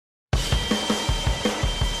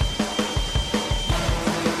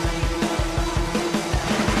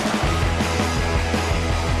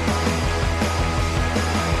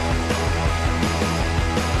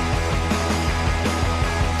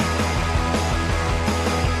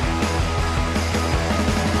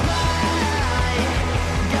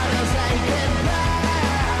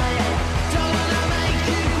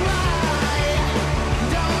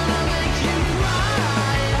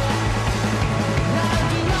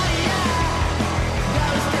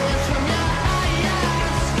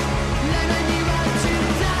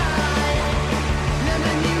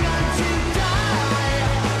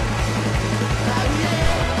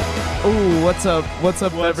What's up? What's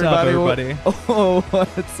up, everybody? Oh,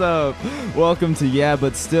 what's up? Welcome to Yeah,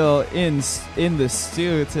 but still in the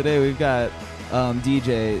stew. Today we've got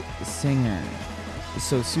DJ singer,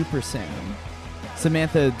 so Super Sam,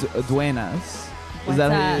 Samantha Duenas. Is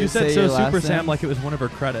that how you say said your so last Super name? Sam like it was one of her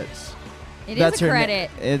credits. That's her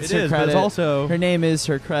credit. It's It her is, but credit. it's also Her name is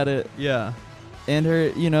her credit, yeah. and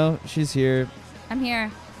her, she's here. I'm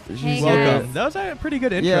here. She's Hey, here. Welcome. guys. That was a pretty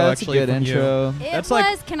good intro. Yeah, that's actually a good from you. intro. It That's was.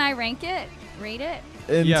 like- Can I rank it? Rate it?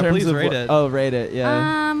 In Yeah, terms please of rate it. Oh, rate it.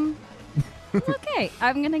 Yeah. It's okay.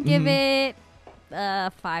 I'm gonna give it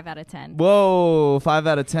 5 out of 10. Whoa, 5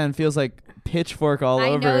 out of 10 feels like Pitchfork all I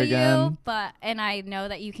over know again. you, and I know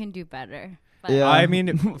that you can do better. But Yeah. I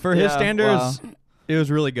mean, for his Yeah, standards, wow. it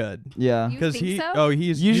was really good. Yeah. You Because think so?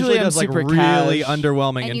 he's Usually I'm does like super really cash.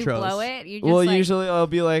 underwhelming and you intros. blow it. You just Well, like, usually I'll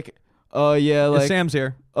be like, oh yeah, Yeah, like, Sam's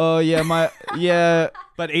here, oh yeah, yeah,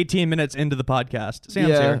 but 18 minutes into the podcast, Sam's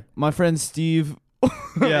yeah, here. my friend Steve.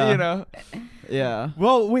 Yeah. Yeah.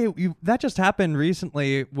 Well, wait, that just happened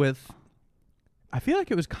recently with. I feel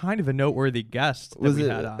like it was kind of a noteworthy guest that Was we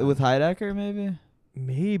it had on. with Heidecker maybe?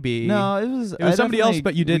 Maybe No, it was. It was somebody else, definitely-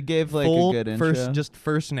 but you we did gave like full a good intro.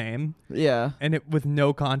 first name, Yeah, and it with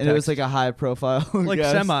no context. and it was like a high profile. like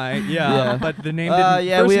guest. yeah, Yeah. but the name didn't.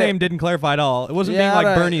 yeah, first we- name didn't clarify at all. It wasn't Yeah, being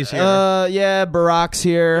like but, Bernie's here. Yeah, Barack's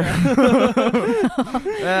here.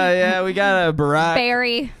 Yeah, we got a Barack.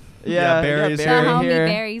 Barry. Yeah, we got Barry's The Barry homie here.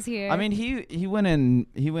 Barry's here. I mean, he went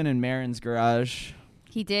in Marin's garage.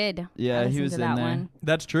 he did. Yeah, I he listened was to in that there. one.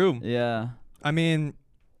 That's true. Yeah, I mean,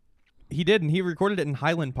 he did, and he recorded it in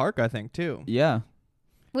Highland Park, I think, too. yeah.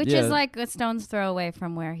 Which Yeah. is like a stone's throw away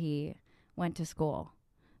from where he went to school.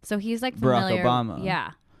 So he's like Barack familiar. Obama.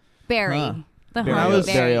 Yeah. Barry. Huh. The Barry, homie was-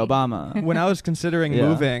 Barry Barry. Obama. When I was considering Yeah.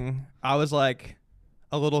 moving, I was like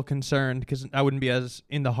a little concerned because I wouldn't be as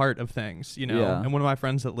in the heart of things, you know. Yeah. And one of my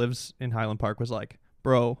friends that lives in Highland Park was like,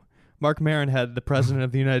 "Bro, Mark Maron had the president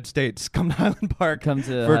of the United States come to Highland Park Come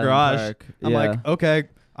to for Highland garage." Park. I'm Yeah. like, okay,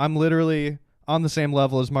 I'm literally on the same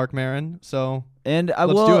level as Mark Maron, so and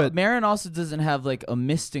let's well, do it. Marin also doesn't have like a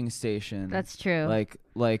misting station. That's true.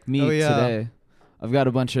 like me Oh, yeah. today. I've got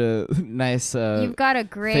a bunch of nice You've got a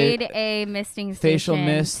grade A misting station. facial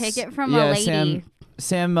mists. Take it from Yeah, a lady.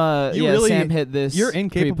 Sam, You really- Sam hit this. you're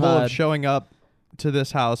incapable pre-pod. of showing up to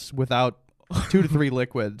this house without 2 to 3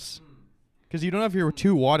 liquids. Because you don't have your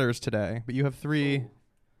 2 waters today, but you have 3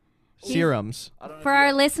 serums. For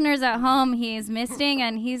our listeners at home, he is misting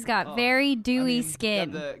and he's got very dewy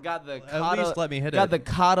skin. Got the At least let me hit got it. the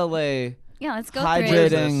Catalay Yeah, let's go through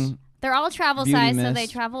it. hydrating. They're all travel Beauty size, so they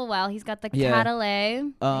mist. travel well. He's got the Yeah.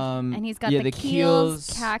 Catalay, and he's got yeah, the Kiehl's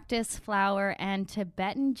Kiehl's, cactus flower and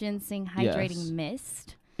Tibetan ginseng hydrating Yes.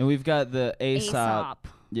 mist. and we've got the Aesop. Aesop.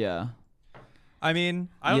 Yeah, I mean,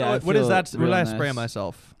 I don't Yeah, know I what is feel that? What did real I spray nice.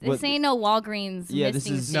 myself? This What- ain't no Walgreens yeah. This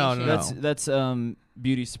misting is No, station. no. That's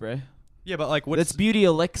beauty spray. Yeah, but like what's That's beauty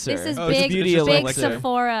elixir. This is Oh, it's big, beauty big elixir.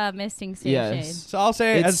 Sephora misting station. Yes. So I'll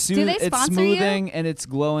say It's, as Do they it's sponsor you? smoothing and it's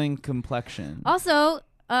glowing complexion. Also,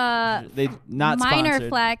 They not Minor sponsored.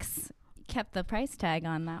 Flex kept the price tag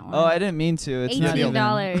on that one. Oh, I didn't mean to. It's not even.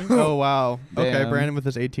 $18. oh wow. Okay, Damn. Brandon with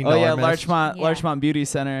his $18. Oh yeah, mist. Larchmont Yeah. Larchmont Beauty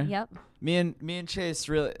Center. Yep. Me and Chase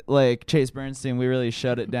really Chase Bernstein. We really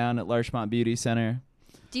shut it down at Larchmont Beauty Center.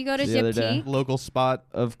 Do you go to The other Gypsy? day. Local spot.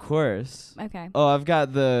 Of course. Okay. Oh, I've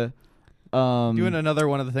got the. Doing another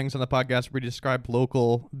one of the things on the podcast where we describe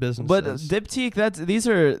local businesses. But Diptyque,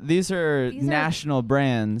 these are national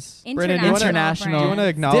brands. Brandon, do you wanna- International. do you want to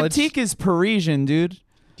acknowledge? Diptyque is Parisian, dude. Do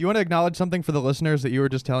you want to acknowledge something for the listeners that you were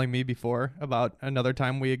just telling me before about another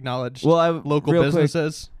time we acknowledged Well, local real quick.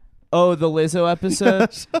 businesses? Oh, the Lizzo episode.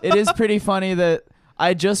 It is pretty funny that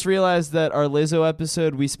I just realized that our Lizzo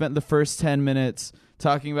episode, we spent the first 10 minutes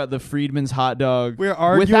talking about the Friedman's hot dog. We're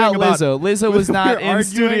arguing without about Lizzo. Lizzo was we're not in arguing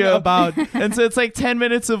studio. about And so it's like 10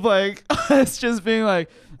 minutes of like us just being like,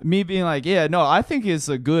 me being like, yeah, no, I think it's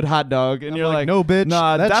a good hot dog. And I'm you're like, no, bitch.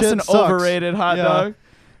 nah, that that's shit an sucks. overrated hot Yeah. dog.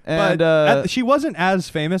 And But she wasn't as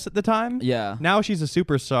famous at the time. yeah. Now she's a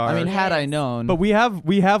superstar. I mean, had I Yes. known. but we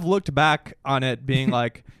have looked back on it being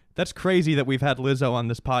like, that's crazy that we've had Lizzo on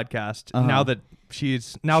this podcast. Uh-huh. Now that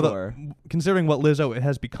Sure. considering what Lizzo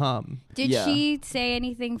has become. Did Yeah. she say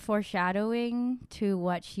anything foreshadowing to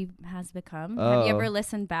what she has become? Have you Oh. ever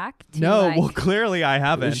listened back to No, like, well, clearly I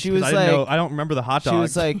haven't. She 'cause was I didn't know. like- I don't remember the hot dog. she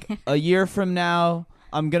was like, a year from now,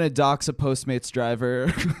 I'm going to dox a Postmates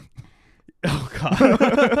driver. oh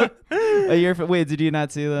god. A year from, wait, did you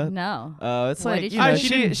not see that? No. It's What like, did you she know, do? She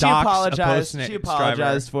she, didn't she dox a apologized. Postmates She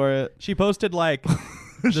apologized for it. She posted like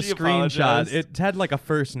the She screenshot. apologized. It had like a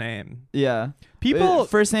first name. Yeah. People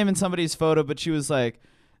First name in somebody's photo, but she was like,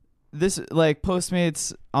 this like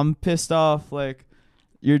Postmates, I'm pissed off, like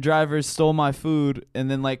your driver stole my food, and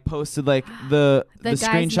then like posted like the guy's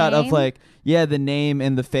screenshot of name? like the name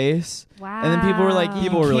and the face. Wow. And then people were like, you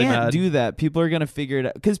People were really can't mad. do that. People are gonna figure it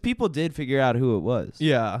out, because people did figure out who it was.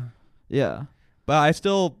 Yeah. Yeah. But I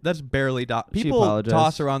still, that's barely She people apologized.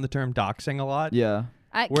 toss around the term doxing a lot. Yeah.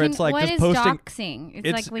 Where it's like what just is posting- doxing? It's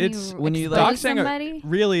It's- like it's when you like- expose Doxing somebody.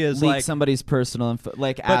 really is Leak like, somebody's personal info,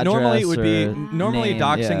 like but address. normally it would be, or normally name,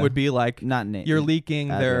 doxing yeah. would be like, not name. you're leaking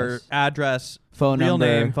their Address. address, phone real number.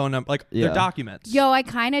 name, phone number, like Yeah. their documents. Yo, I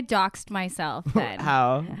kind of doxed myself then.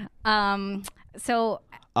 How? So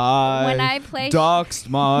I when I play doxed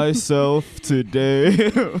myself today.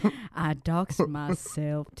 I doxed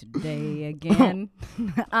myself today again.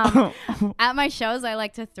 At my shows, I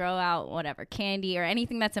like to throw out whatever candy or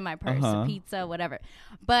anything that's in my purse, Uh-huh. pizza, whatever.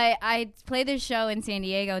 But I played this show in San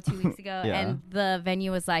Diego 2 weeks ago, Yeah. and the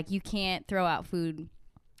venue was like, "You can't throw out food."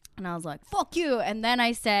 And I was like, "Fuck you!" And then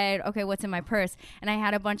I said, "Okay, what's in my purse?" And I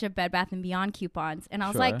had a bunch of Bed Bath & Beyond coupons, and I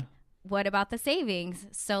was like, Sure. what about the savings?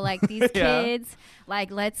 So like these Yeah. kids,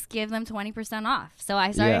 like let's give them 20% off. So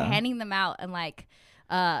I started Yeah. handing them out and like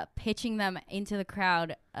pitching them into the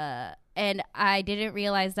crowd. And I didn't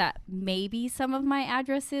realize that maybe some of my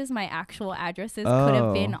addresses, my actual addresses, could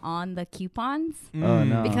have been Oh. on the coupons Oh,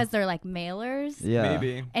 no. because they're like mailers. Yeah.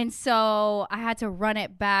 Maybe. And so I had to run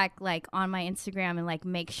it back like on my Instagram and like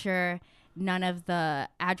make sure none of the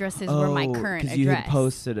addresses were my current address. You had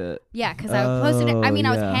posted it. Yeah, because I posted it. I mean, I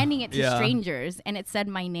was yeah. handing it to Yeah. strangers, and it said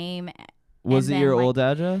my name. Was and it then, your like- old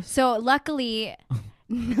address? So luckily,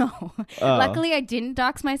 no. Oh. Luckily, I didn't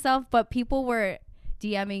dox myself, but people were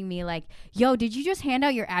DMing me like, "Yo, did you just hand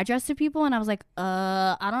out your address to people?" And I was like,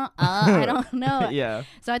 I don't know." Yeah.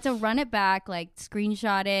 So I had to run it back, like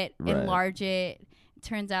screenshot it, Right. enlarge it.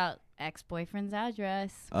 Turns out ex-boyfriend's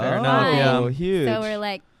address. Fair oh, enough, yeah. huge. So we're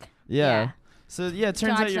like, yeah. So yeah, it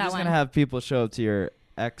turns out Dodge you're that just one. gonna have people show up to your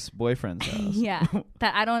ex-boyfriend's house. yeah.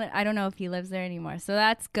 That I don't know if he lives there anymore. So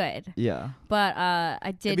that's good. Yeah. But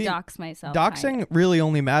I did mean, dox myself. Doxing really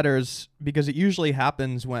only matters because it usually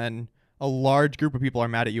happens when a large group of people are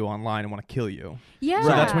mad at you online and want to kill you. Yeah. So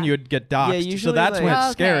that's when you would get doxed. Yeah, so usually, that's like- when it's Oh,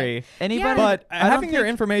 okay. scary. Anybody? But I don't having your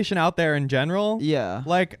think- information out there in general, Yeah.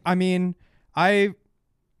 like, I mean,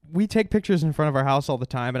 we take pictures in front of our house all the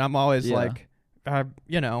time, and I'm always Yeah. like,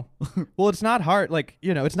 well, it's not hard. Like,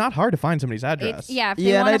 it's not hard to find somebody's address. If they Yeah, and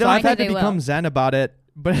want I to So don't- I've find you, had to they become will. zen about it,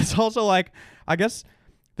 but it's also like, I guess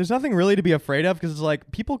there's nothing really to be afraid of because it's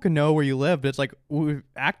like people can know where you live, but it's like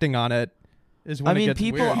acting on it is when I it mean, gets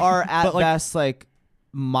people weird. are at But, like- best like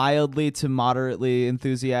mildly to moderately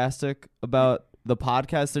enthusiastic about the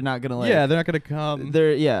podcast. They're not gonna like. yeah, they're not gonna come.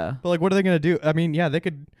 They're yeah. But like, what are they gonna do? I mean, yeah, they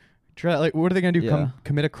could try. Like, what are they gonna do? Yeah. Come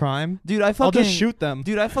commit a crime? Dude, I fucking I'll just shoot them.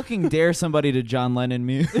 Dude, I fucking dare somebody to John Lennon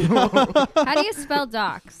me. How do you spell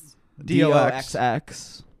dox? DOX.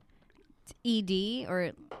 DOXX. ED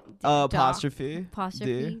or Apostrophe.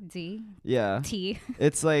 apostrophe D Yeah. T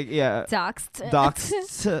It's like yeah. doxed. Doxed.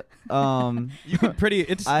 You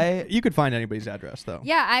could you could find anybody's address though.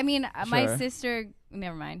 Yeah, I mean, my Sure. sister.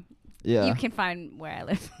 Never mind. Yeah. You can find where I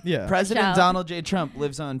live. Yeah. President Shout. Donald J. Trump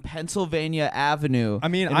lives on Pennsylvania Avenue. I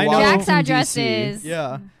mean, in I know- Washington, Jack's address DC. is.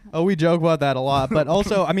 Yeah. Oh, we joke about that a lot, but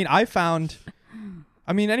also, I mean,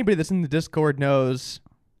 anybody that's in the Discord knows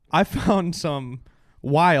I found some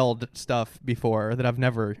wild stuff before that I've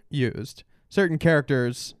never used. Certain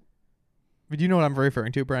characters. Do you know what I'm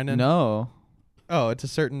referring to, Brandon? No. Oh, it's a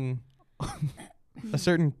certain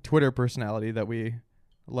Twitter personality that we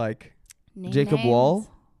like. Name Jacob names. Wall?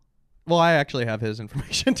 Well, I actually have his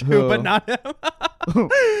information too, Who? but not him.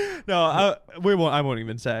 No, I won't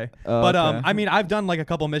even say. Oh, But okay. I mean, I've done like a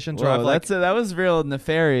couple missions where Whoa, I've like that was real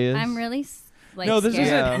nefarious. I'm really like no, this scared.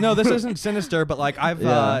 Yeah. isn't. No, this isn't sinister. But like I've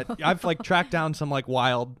Yeah. I've like tracked down some like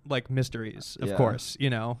wild like mysteries. Of Yeah. course,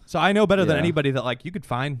 so I know better than Yeah. anybody that like you could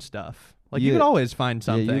find stuff. Like you You- could always find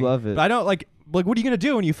Yeah, you something. love it. But I don't like what are you gonna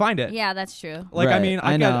do when you find it? Yeah, that's true. Like I Right, mean,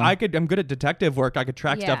 I know. I'm good at detective work. I could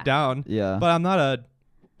track Yeah. stuff down. Yeah. But I'm not a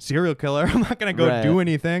serial killer. I'm not gonna go Right. do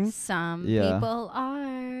anything. Some Yeah. people are.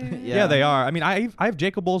 Yeah. they are. I mean, I have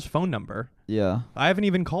Jacob Bull's phone number. Yeah. I haven't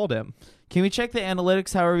even called him. Can we check the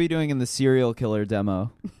analytics? How are we doing in the serial killer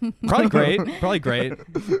demo? Probably great. Probably great.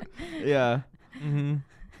 Yeah. Mm-hmm.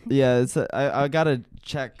 Yeah, it's I gotta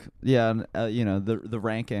check. Yeah, the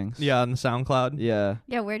rankings. Yeah, on the SoundCloud. Yeah.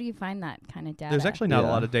 Yeah, where do you find that kind of data? There's actually not a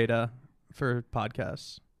Yeah. lot of data for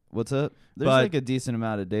podcasts. What's up? There's But- like a decent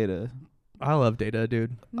amount of data. I love data,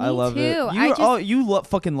 dude. Me I love too. it. You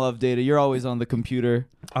fucking love data. You're always on the computer.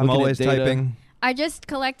 I'm looking at always data. typing. I just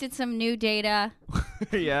collected some new data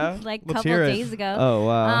Yeah. like a Let's couple hear it. days ago. Oh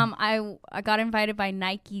wow. I got invited by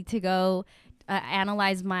Nike to go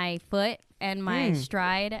analyze my foot and my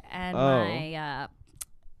stride and my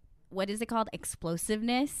what is it called?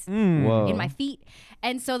 Explosiveness Whoa. in my feet.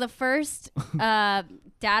 And so the first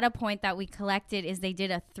data point that we collected is they did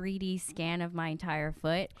a 3D scan of my entire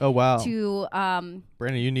foot Oh wow. to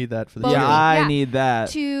Brandon, you need that for the Both. show. Yeah, I Yeah. need that.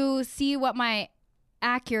 to see what my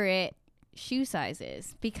accurate shoe size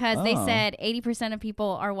is, because they Oh. said 80% of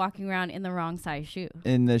people are walking around in the wrong size shoe.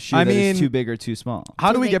 In the shoe I that is mean- too big or too small.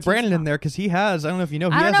 How do Too we big, get too Brandon small. in there? Because he has, I don't know if you know,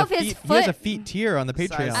 I don't know if he his has a foot- feet tier on the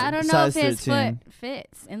Patreon. I don't know Size if his 13. foot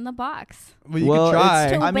fits in the box. Well, you well, could try.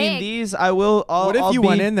 It's too I mean, big. these I will. What if I'll you be,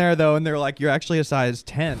 went in there though and they're like, you're actually a size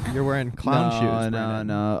 10. You're wearing clown no, shoes. No, Brandon.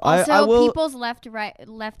 no. Also, I will. people's left to right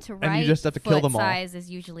And you just have to kill foot them all. size is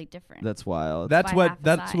usually different. That's wild. That's by what. half the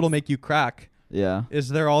That's what'll size. make you crack. yeah. Is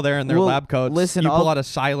they're all there in their Well, lab coats. listen, you pull I'll- out a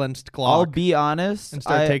silenced Glock. I'll be honest. and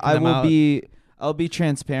start taking I them will out. be. I'll be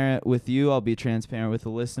transparent with you. I'll be transparent with the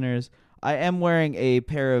listeners. I am wearing a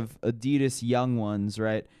pair of Adidas Young Ones,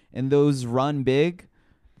 right? And those run big.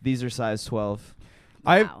 These are size 12.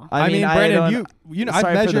 Wow. I mean, I Brandon, don't- you know,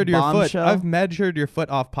 sorry I've for the measured your foot. bombshell. I've measured your foot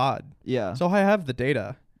off pod, Yeah. so I have the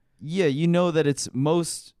data. Yeah, you know that it's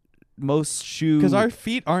most shoe. Because our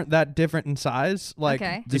feet aren't that different in size. Like,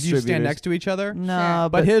 Okay. if you stand Distributors. next to each other. no,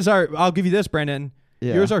 But his are. I'll give you this, Brandon.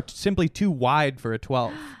 yeah. Yours are simply too wide for a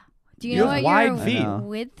 12. Do you You know have what wide your feet. I know.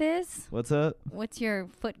 width is? What's up? What's your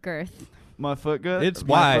foot girth? My foot good? It's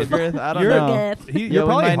My wide. foot girth? I don't You're- know. Girth. You're Yeah, we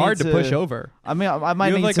probably might hard need to push to- over. I mean, I might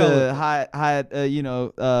You have need like to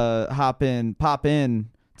pop in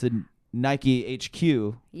to Nike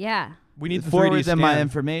HQ. Yeah. We need the 3D Forward scan. them my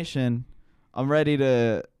information. I'm ready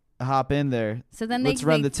to hop in there. So then Let's they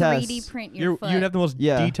run they the 3D test. print your foot. You'd have the most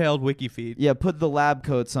Yeah. detailed wiki feed. Yeah, put the lab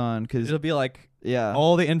coats on, cause It'll be like yeah,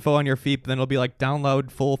 all the info on your feet, but then it'll be like download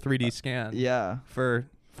full 3D scan yeah. for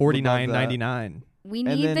Would love that. $49.99. we and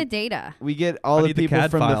need then- the data. We get all I the need the people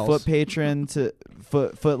CAD from files. the foot patron to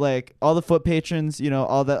foot like all the foot patrons. You know,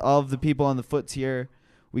 all of the people on the foot tier.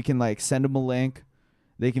 We can like send them a link.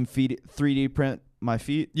 They can 3D print my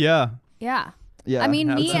feet. Yeah. Yeah. Yeah, I mean,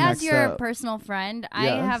 that's me the as next your step. personal friend, I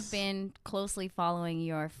Yes. have been closely following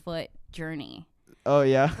your foot journey. Oh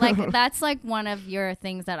yeah, Like that's like one of your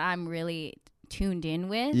things that I'm really tuned in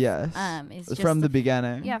with. yes. Is just From the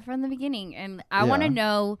beginning. yeah, from the beginning. And I want Yeah. to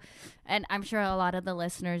know, and I'm sure a lot of the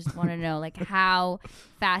listeners want to know, like, how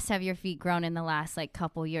fast have your feet grown in the last, like,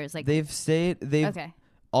 couple years? Like, They've okay.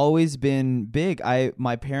 always been big.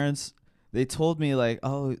 My parents, they told me like,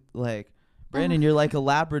 oh, like Brandon, you're like a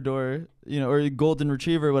Labrador, you know, or a golden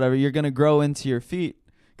retriever, or whatever. You're gonna grow into your feet.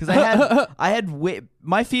 Because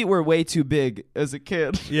my feet were way too big as a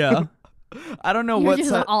kid. Yeah. I don't know You're what just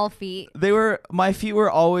si- all feet. my feet were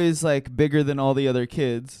always like bigger than all the other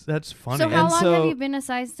kids. That's funny. So how And long so- have you been a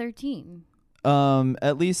size 13?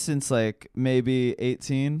 At least since like maybe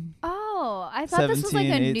 18. Oh, I thought this was like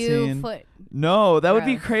a 17, new 18. foot. No, that would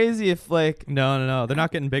be Gross. crazy if like No. They're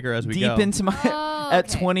not getting bigger as we deep go. into my Oh, at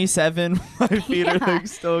okay. 27 my feet are Yeah. like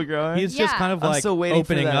still growing. He's just Yeah. kind of I'm like still waiting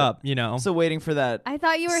for opening that. up, you know. I'm still waiting for that. I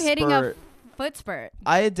thought you were hitting a spurt. foot spurt.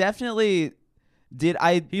 I definitely did.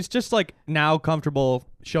 He's just like now comfortable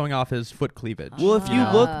showing off his foot cleavage. Well, if you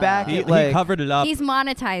look back he, at like he covered it up. He's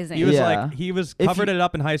monetizing. He was Yeah. like he was If covered you- it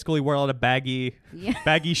up in high school. He wore a lot of baggy yeah.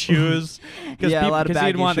 shoes because Yeah, a lot of he baggy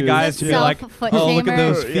didn't want the shoes. guys to be like, Self-foot oh, look at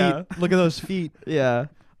shamer. those feet, Yeah. look at those feet. yeah.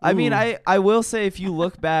 I mean, Ooh. I will say if you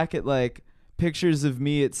look back at like pictures of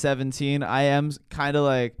me at 17, I am kind of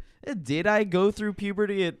like, did I go through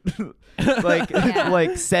puberty at like Yeah.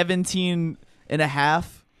 like 17 and a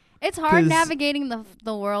half? It's hard 'Cause navigating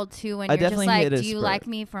the world too when I you're just definitely like, hit a do you spurt. like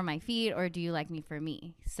me for my feet or do you like me for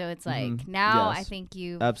me? So it's like Mhm. now Yes. I think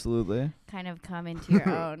you Absolutely. kind of come into your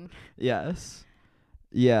own. Yes.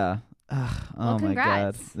 Yeah. Ugh, Well, oh my god.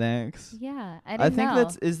 congrats. Thanks. Yeah, I didn't I think know.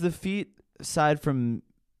 that's is the feet aside from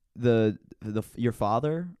the your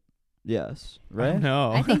father. Yes, right?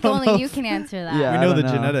 No, I think only you can answer that. Yeah, we I know the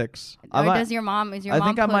don't know. genetics. I Or might- does your mom? Is your I mom?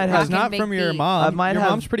 think I put might have- It's rockin' not big from your feet? mom. I might your have-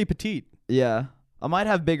 mom's pretty petite. Yeah, I might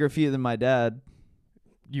have bigger feet than my dad.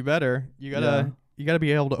 You better. You gotta. Yeah. You gotta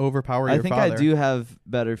be able to overpower I your think father. I do have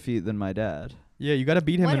better feet than my dad. Yeah, you gotta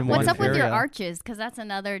beat him in What's one up with your area. arches? Because that's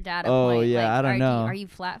another data Oh, point. yeah, Like, I don't know. Are you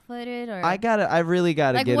flat-footed or? I really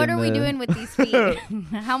gotta like, get what him are we to- doing with these feet?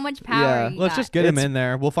 How much power? Yeah. You Let's got? just get him It's- in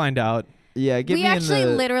there. We'll find out. Yeah, get We me actually in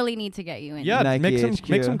the literally need to get you in. Yeah, Nike make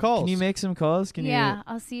some HQ. calls. Can you make some calls? Can yeah. you?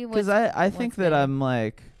 I'll see what. Because I think what's that there. I'm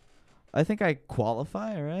like, I think I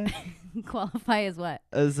qualify, right? qualify as what?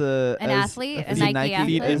 As a An as- athlete? A as Nike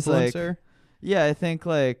Feet athlete? is like influencer. yeah, I think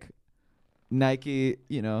like Nike,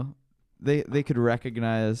 they could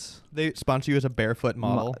recognize They sponsor you as a barefoot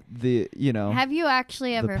model. Have you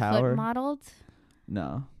actually ever power. foot modeled?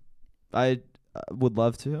 No. I would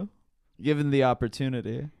love to, given the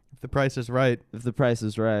opportunity, If the price is right. if the price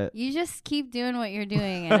is right. You just keep doing what you're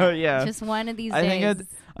doing. And Yeah. Just one of these I think days.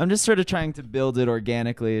 I'm just sort of trying to build it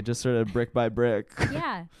organically, just sort of brick by brick.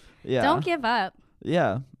 Yeah. Yeah. Don't give up.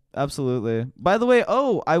 Yeah, absolutely. By the way,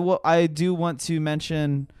 I do want to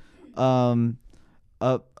mention,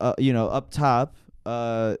 up top,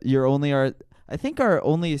 you're only our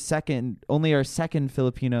second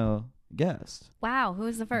Filipino guest. Wow. Who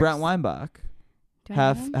was the first? Brent Weinbach, Do I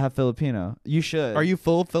know him? half Filipino. You should. Are you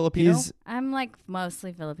full Filipino? I'm like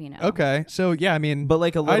mostly Filipino. Okay. So, yeah, I mean, But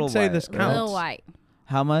like a little. I'd say white, this right? counts. Little white.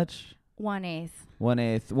 How much? 1/8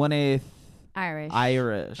 1/8 Irish.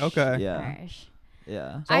 Irish. Okay. Yeah. Irish.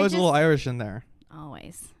 Yeah. There's always a little just- Irish in there.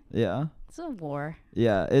 Always. Yeah. It's a war.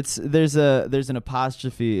 Yeah. There's an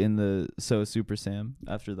apostrophe in the So Super Sam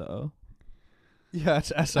after the O. Yeah,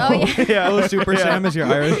 it's S-O. Oh, yeah. Yeah. Oh, Super Sam is your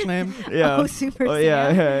Irish name? Yeah. Oh, Super Oh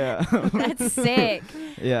Sam. yeah. That's sick.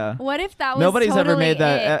 Yeah. What if that was Nobody's ever totally made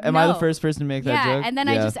that. it? Am I the No. first person to make that Yeah, joke? and then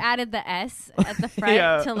I just added the S at the front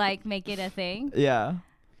Yeah. to like make it a thing. Yeah.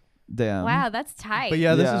 Damn. Wow, that's tight. But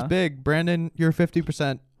yeah, this is Yeah. big. Brandon, you're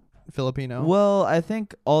 50% Filipino. Well, I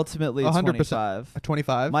think ultimately 100%. 25.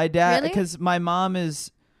 25? My dad, Really? because my mom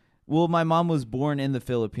was born in the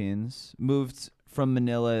Philippines, moved from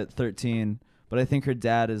Manila at 13, but I think her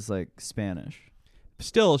dad is like Spanish.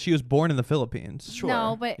 Still, she was born in the Philippines. Sure.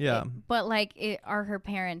 No, but Yeah. are her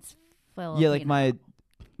parents Filipino? Yeah, like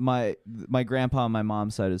my grandpa on my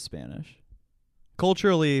mom's side is Spanish.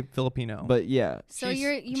 Culturally Filipino. But yeah, So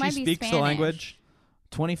She's- you might she be speaks Spanish. the language.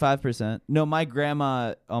 25%. No, my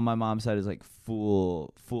grandma on my mom's side is like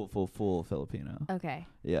full Filipino. Okay.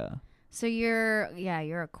 Yeah. So you're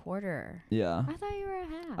a quarter. Yeah. I thought you were a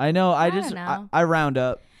half. I know. I don't just know. I round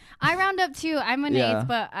up. I round up too. I'm an Yeah. eighth,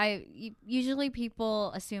 but usually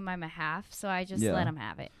people assume I'm a half, so I just Yeah. let them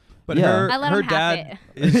have it. But Yeah. I let her 'em have dad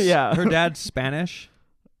it. is Yeah. her dad's Spanish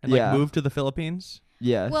and like Yeah. moved to the Philippines.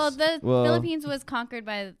 Yes. Well, the Well, Philippines was conquered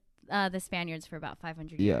by the Spaniards for about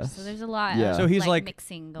 500 years, Yes. so there's a lot Yeah. of So he's like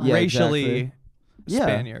mixing going Yeah, on. racially exactly. Yeah.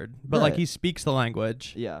 Spaniard, but like Right. he speaks the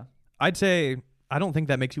language. Yeah. I'd say I don't think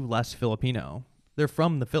that makes you less Filipino. They're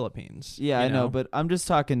from the Philippines. Yeah, you I know, but I'm just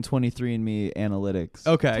talking 23andMe analytics.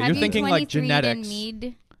 okay, Have you're you thinking like 23'd genetics. and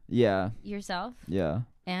me'd Yeah. yourself Yeah.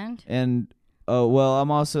 and And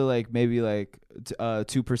I'm also like maybe like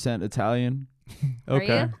 2% Italian. Are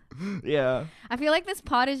Okay. you? Yeah. I feel like this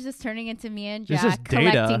pod is just turning into me and It's Jack just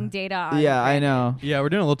data. collecting data. On Yeah, I Brandon. know. Yeah, we're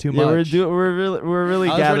doing a little too Yeah, much. we're really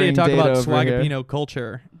I was ready gathering to talk data about over here. Swagapino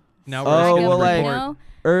culture. Now we're Oh, just well, gonna like- report.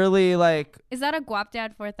 Early like Is that a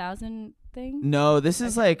Guapdad 4000 thing? no, this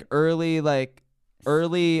is like early not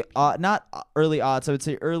early aughts, I would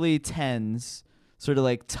say early 10s, sort of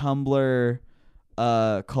like Tumblr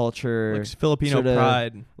culture. like Filipino sorta-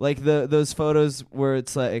 pride. Like those photos where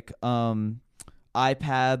it's like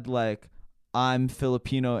iPad like I'm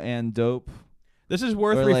Filipino and dope. This is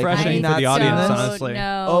worth Or, like, refreshing have for you the not seen audience, this? honestly.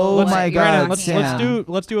 No. Oh what my you're God, talking Sam. about.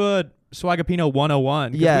 Let's do a Swagapino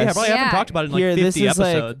 101. 'cause Yes. we probably haven't Yeah. talked about it in like Here, 50 this is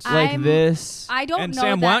episodes. I'm- this. I don't And know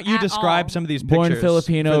Sam, that why don't you at describe all. some of these Born pictures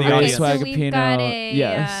Filipino, for the Okay, raised audience? so we've got Swagapino. a,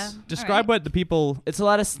 Yes. Describe what the people. It's a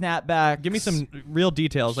lot of snapbacks. Give me some real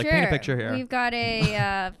details. Like paint a picture here. We've got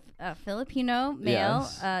a Filipino male,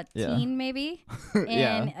 Yes. Yeah. teen maybe,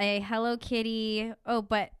 Yeah. and a Hello Kitty. Oh,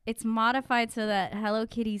 but it's modified so that Hello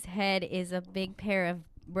Kitty's head is a big pair of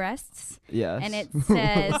breasts, Yes. and it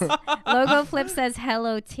says logo flip says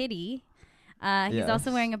Hello Titty. He's Yes.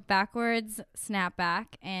 also wearing a backwards snapback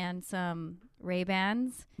and some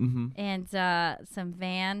Ray-Bans Mm-hmm. and some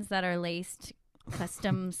Vans that are laced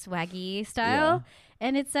custom swaggy style.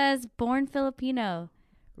 And it says born Filipino,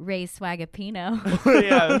 raised Swagapino.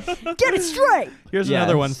 Yeah. Get it straight. Here's Yes.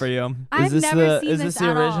 another one for you. I've this never the- seen is this this the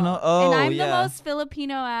at original? all. Oh, and I'm yeah. the most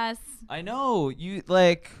Filipino ass I know you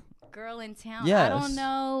like. girl in town. Yes. I don't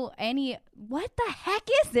know any. What the heck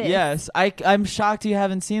is this? Yes, I'm shocked you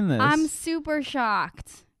haven't seen this. I'm super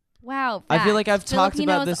shocked. Wow. I feel like fact. I've talked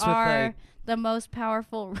about Filipinos this with, are like- the most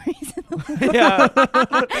powerful race in the world. Yeah.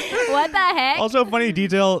 What the heck? Also, funny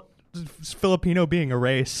detail: Filipino being a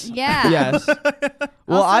race. yeah. Yes.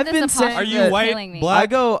 Well, Also, I've this been apostrophe saying Are you is white, killing me.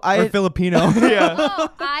 black, or Filipino? Yeah. Oh,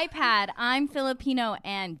 iPad. I'm Filipino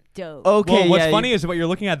and dope. Okay. Well, what's yeah, funny is what you're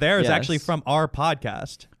looking at there is Yes. actually from our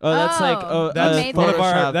podcast. Oh, that's like Oh, That's made one that. of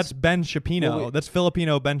our. Photoshopped. That's Ben Shapiro. Well, wait. That's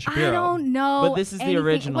Filipino Ben Shapiro. I don't know. But this is the anything.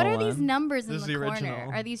 original What are these one. numbers in This is the the corner?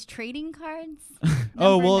 original. Are these trading cards?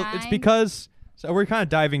 Oh Number well, 9? it's because So we're kind of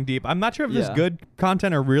diving deep. I'm not sure if this is Yeah. good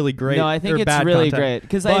content or really great. No, I think or it's bad really content. great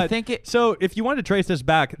because I But- think it. So if you want to trace this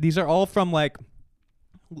back, these are all from like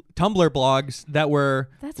Tumblr blogs that were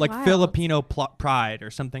That's like wild. Filipino pride or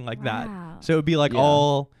something like Wow. that. So it would be like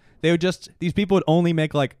Yeah. they would just, these people would only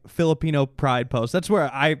make like Filipino pride posts. That's where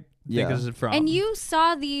I think Yeah. this is from. And you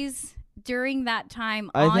saw these during that time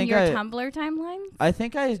I on think your I- Tumblr timeline? I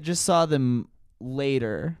think I just saw them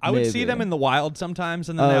later. I would see maybe. them in the wild sometimes,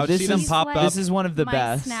 and then Oh, I would this see them is- pop like- up. This is one of the my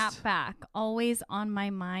best. snapback, always on my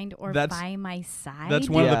mind or That's- by my side. That's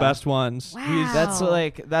one of Yeah. the best ones. Wow. That's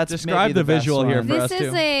Describe maybe the best visual here one. for This us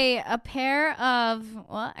is too. a pair of,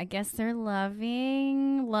 well, I guess they're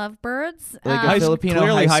lovebirds. Like High a s- Filipino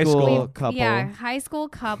clearly high high school school. couple. Yeah, high school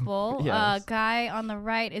couple. Yes. Guy on the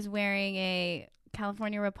right is wearing a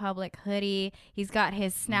California Republic hoodie. He's got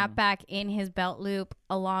his snapback in his belt loop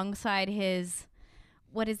alongside his,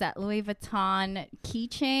 what is that, Louis Vuitton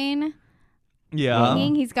keychain Yeah.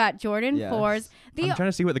 hanging. He's got Jordan Yes. 4s. I'm trying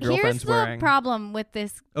to see what the Here's girlfriend's the wearing. problem with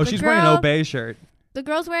this. Oh, The she's wearing an girl- Obey shirt. The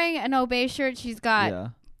girl's wearing an Obey shirt. She's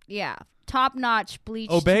got, Yeah. top-notch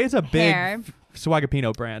bleached Obey is a big hair.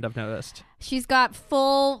 Swagapino brand, I've noticed. She's got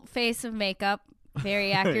full face of makeup.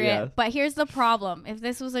 Very accurate. Yeah. But here's the problem. If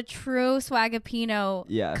this was a true Swagapino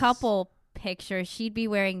Yes. couple picture, she'd be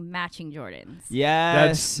wearing matching Jordans.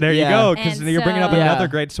 Yes. There you yeah. go, because And you're bringing up so- another Yeah.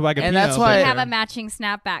 great Swagapino. And that's why- They Right. have a matching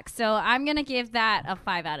snapback. So I'm going to give that a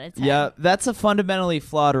 5 out of 10. Yeah, that's a fundamentally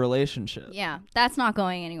flawed relationship. Yeah, that's not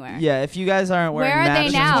going anywhere. Yeah, if you guys aren't wearing Where are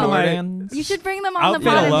they matching now? Jordans, You should bring them on the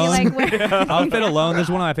Outfit pod alone. and be like, where? Outfit alone, this is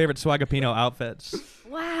one of my favorite Swagapino outfits.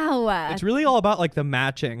 Wow. It's really all about like the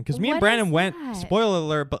matching. Because me and What Brandon is went, that? spoiler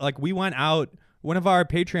alert, but like we went out, one of our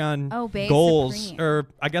Patreon Oh, Bay goals, Supreme. or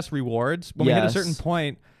I guess rewards, when we hit a Yes. certain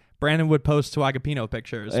point, Brandon would post Swagapino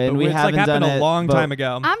pictures. And but we it's like haven't happened done a it, long but- time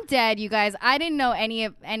ago. I'm dead, you guys. I didn't know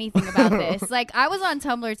anything about this. Like, I was on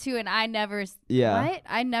Tumblr too, and I never. Yeah. What?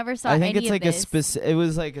 I never saw. I think any it's like of a this. specific. It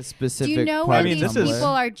was like a Do specific. you know part where I mean, of these this is- people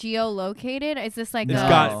are geolocated? Is this like It's a?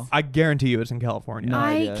 got, I guarantee you it's in California. No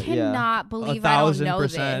I idea, yeah. cannot believe I don't know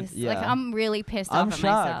 1,000%, this. yeah. Like, I'm really pissed I'm off at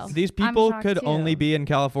shocked. myself. These I'm people shocked could too. only be in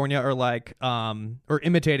California or like or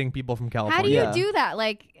imitating people from California. How do you Yeah. do that?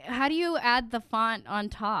 Like, how do you add the font on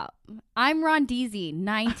top? I'm Ron Deasy,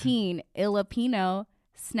 19, Filipino,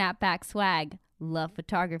 snapback swag, love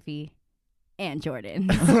photography, and Jordan.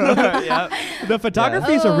 The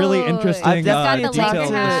photography is a really Oh, interesting I've definitely got the detail Laker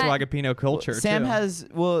in the hat. Swagapino culture. Sam too. has.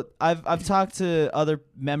 Well, I've talked to other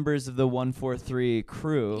members of the 143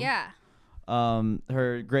 crew. Yeah,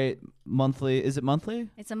 Her great monthly. Is it monthly?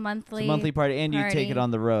 it's a monthly. It's a monthly party, and you take party. it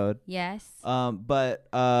on the road. Yes. But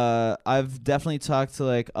I've definitely talked to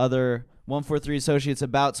like other 143 associates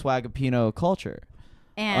about Swagapino culture.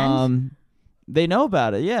 And They know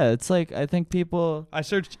about it. Yeah, it's like I think people. I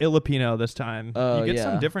searched Ilipino this time. Oh, you get yeah.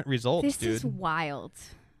 some different results, this dude. is wild.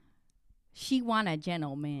 She want a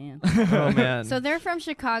gentleman. Oh man. So they're from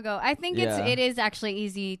Chicago. I think Yeah. it is actually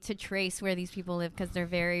easy to trace where these people live because they're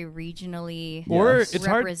very regionally or Yes. it's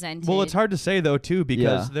hard. represented. Well, it's hard to say though too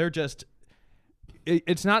because Yeah. they're just.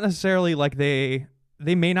 It's not necessarily like they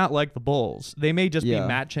may not like the Bulls. They may just Yeah. be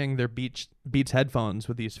matching their Beats headphones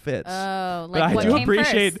with these fits. Oh, but like I what do came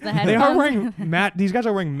appreciate first, the they are headphones? wearing These guys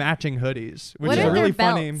are wearing matching hoodies, which What is are really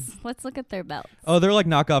their funny. belts? Let's look at their belts. Oh, they're like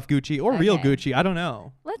knockoff Gucci or real Okay. Gucci. I don't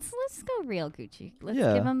know. Let's go real Gucci. Let's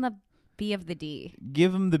Yeah. give them the B of the D.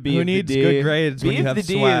 Give them the B. Who of the needs D. good grades B when you of have the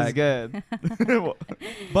D swag? is good.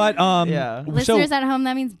 But Yeah. so Listeners at home,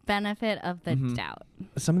 that means benefit of the Mhm. doubt.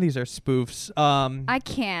 some of these are spoofs. I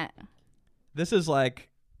can't. This is like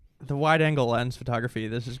the wide angle lens photography.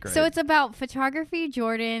 This is great. So it's about photography,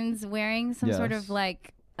 Jordans, wearing some sort Yes. of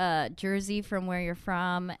like jersey from where you're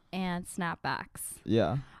from, and snapbacks.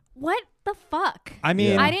 Yeah. What the fuck? I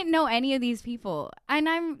mean, Yeah. I didn't know any of these people, and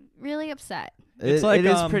I'm really upset. It's It- like, it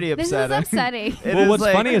is pretty This upsetting. is upsetting. It well, is what's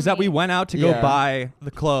like- funny is that we went out to go Yeah. buy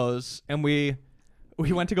the clothes, and we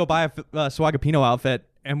went to go buy a Swagapino outfit,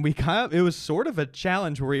 and it was sort of a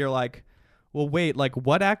challenge where you're like, well, wait, like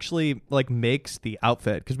what actually like makes the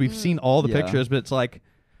outfit? Because we've seen all the Yeah. pictures, but it's like,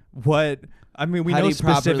 what? I mean, we How do know you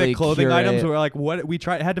properly specific clothing items. curate- We're like, what? We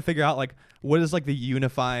had to figure out like what is like the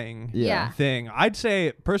unifying Yeah. thing. I'd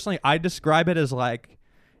say personally, I describe it as like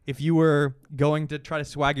if you were going to try to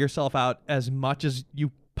swag yourself out as much as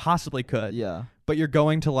you possibly could, Yeah. but you're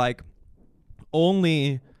going to like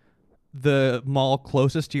only the mall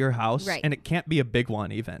closest to your house, Right. and it can't be a big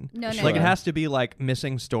one even. No, Sure. Like it has to be like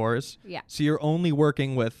missing stores. Yeah. So you're only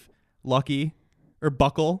working with Lucky or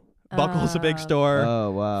Buckle. Buckle's a big Oh. store.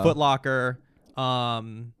 Oh wow. Foot Locker,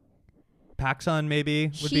 PacSun maybe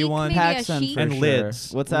would be Chic, one. maybe a PacSun chic. for And sure.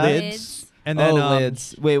 Lids. What's that? Lids. And then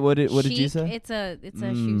lids. Wait, what did you Chic, say? It's a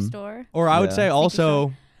shoe store. or I would Yeah. say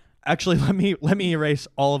also, actually, let me erase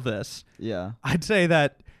all of this. Yeah. I'd say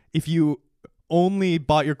that if you only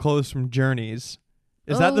bought your clothes from Journeys,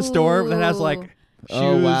 is that the store that has like shoes,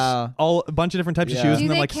 Oh, wow. a bunch of different types of Yeah. shoes, Do and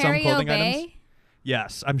then they like some carry clothing Obey? items?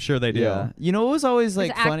 Yes, I'm sure they do. Yeah. You know what was always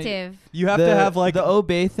like It's funny? Active. You have to have like the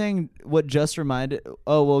Obey thing. What just reminded?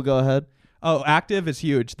 Oh, well, go ahead. Active is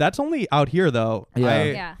huge. That's only out here though. Yeah.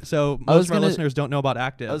 Yeah. So I was most of our gonna- listeners don't know about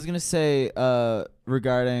Active. I was gonna say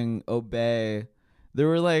regarding Obey, there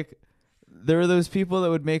were those people that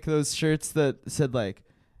would make those shirts that said like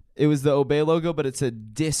it was the Obey logo, but it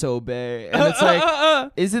said disobey, and it's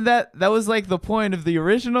like, isn't that was like the point of the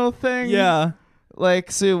original thing? yeah.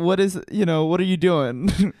 Like, so what is what are you doing?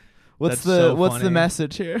 That's so what's the funny.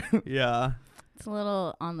 message here? Yeah. It's a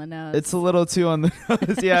little on the nose. It's a little too on the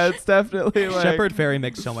nose. Yeah, it's definitely like Shepherd Ferry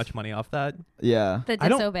makes so much money off that. Yeah, the I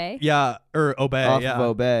don't- disobey. Yeah, or Obey. off yeah. of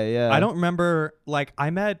Obey. Yeah, I don't remember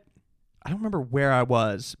I don't remember where I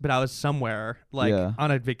was, but I was somewhere like Yeah.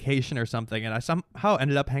 on a vacation or something, and I somehow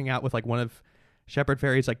ended up hanging out with like one of Shepherd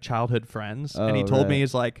Ferry's like childhood friends, and he Oh, told right. me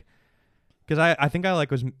he's like, because I think I like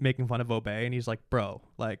was making fun of Obey, and he's like, bro,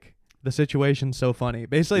 like the situation's so funny.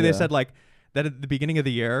 Basically, they Yeah. said like that at the beginning of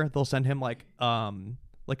the year they'll send him like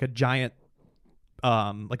a giant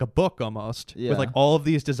like a book almost Yeah. with like all of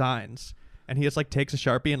these designs. And he just like takes a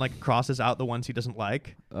Sharpie and like crosses out the ones he doesn't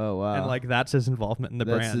like. Oh wow. And like that's his involvement in the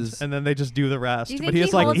That's brand. his- And then they just do the rest. Do you But think he he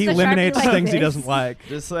just like holds he the Sharpie eliminates like things he this? doesn't like.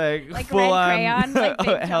 just like Like full red on. crayon, like big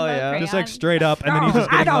hell jumbo yeah. crayon. Just like straight up, and then he's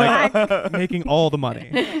just I getting don't like making all the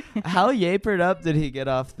money. How yapered up did he get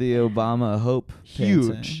off the Obama Hope? Huge.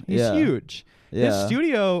 painting? He's Yeah. huge. Yeah. His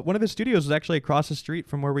studio, one of his studios, was actually across the street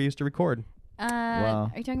from where we used to record.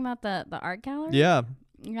 Wow. Are you talking about the art gallery? Yeah.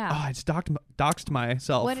 Yeah. Oh, I just doxed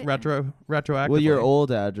myself What- retroactively. Well, your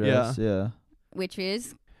old address. Yeah. Which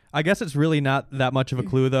is I guess it's really not that much of a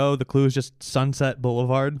clue, though. The clue is just Sunset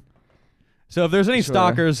Boulevard. So if there's any Sure.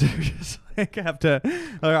 stalkers who just like have to,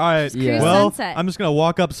 all right, Yeah. Cruise well, Sunset. I'm just gonna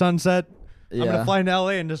walk up Sunset. Yeah. I'm gonna fly into LA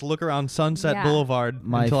and just look around Sunset Yeah. Boulevard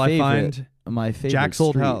My until favorite, I find my favorite Jack's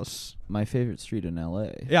old street. house. My favorite street in LA.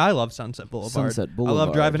 Yeah, I love Sunset Boulevard. Sunset I Boulevard.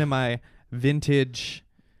 love driving in my vintage.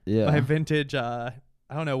 Yeah. My vintage. I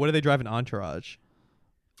don't know. What do they drive in Entourage?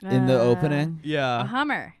 in the uh, opening. a Yeah,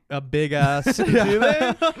 Hummer. a big ass. Do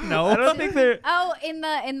they? No, I don't think they're. Oh, in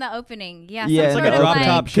the opening. Yeah. Yeah, some like sort a of drop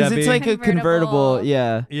top because Chevy. it's like a convertible.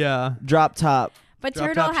 Yeah, Yeah, drop top. But Drop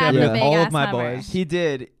Turtle top had Chevy. a big All of ass my Hummer. boys. He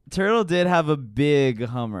did. Turtle did have a big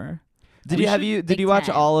Hummer. Did We you have should- you? Did Big you watch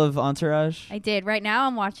 10. all of Entourage? I did. Right now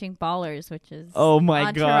I'm watching Ballers, which is Oh my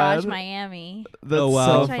Entourage God. Miami, That's Oh, wow.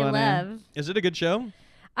 so which funny. I love. is it a good show?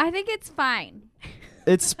 I think it's fine.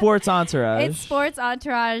 It's sports Entourage. It's sports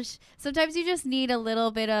Entourage. Sometimes you just need a little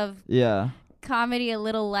bit of Yeah, comedy, a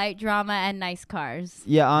little light drama, and nice cars.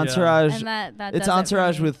 yeah. Entourage. And that It's does it for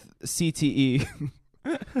Entourage me. with CTE,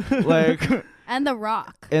 like And The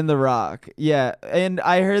Rock. in The Rock. Yeah, and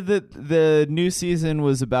I heard that the new season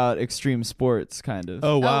was about extreme sports, kind of.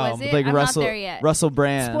 Oh wow! was it? like I'm Russell not there yet. Russell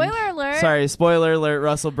Brand. Spoiler alert. Sorry, spoiler alert.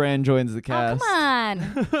 Russell Brand joins the Oh, cast. come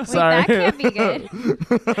on. Wait, Sorry. that can't be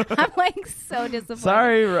good. I'm like so disappointed.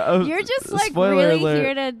 Sorry, You're just like spoiler really alert.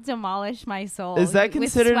 here to demolish my soul. Is that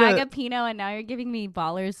considered with a- Swagapino, and now you're giving me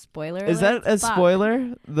Ballers spoiler? Is that alerts? a Fuck.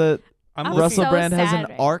 spoiler? That I'm I'm Russell so Brand has an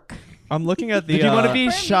sad. arc. I'm looking at the. Did you want to uh, be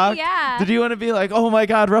For me, shocked? yeah. Did you want to be like, oh my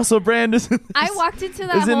God, Russell Brand is in this, I walked into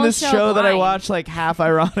that is in whole this show that I blind. watched like half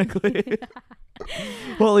ironically?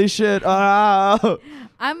 Holy shit! Ah.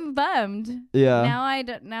 I'm bummed. Yeah.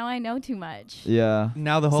 Now I know too much. Yeah.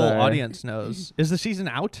 Now the whole Sorry. audience knows. Is the season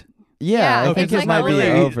out? Yeah, Yeah, I Okay, think it's it like might be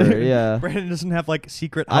over. over. Yeah. Brandon doesn't have like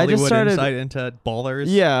secret I just Hollywood started- insight into ballers.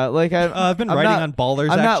 Yeah, like I've been I'm writing not- on ballers.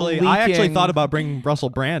 I'm not Actually, I actually leaking- thought about bringing Russell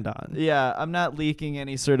Brand on. Yeah, I'm not leaking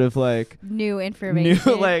any sort of like New new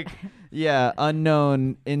information. like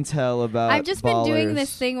unknown intel about. I've just been doing Ballers.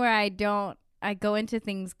 this thing where I go into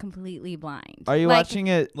things completely blind. Are you Like, watching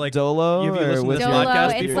it Like, Dolo have you or listened to with this your, Dolo?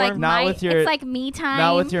 podcast It's before? like not my, with your it's like me time.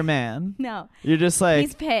 not with your man? No, You're just like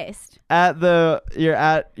he's pissed. you're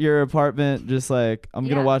at your apartment, just like I'm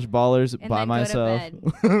gonna Yeah. watch Ballers And by then myself.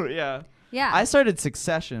 go Yeah, Yeah. I started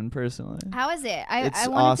Succession personally. How is it? I It's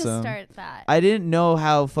wanted awesome. to start that. I didn't know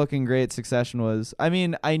how fucking great Succession was. I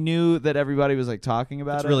mean, I knew that everybody was like talking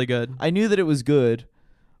about It's it. really good. I knew that it was good,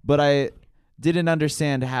 but I didn't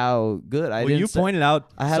understand how good. Well, you pointed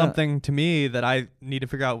out I had a- something to me that I need to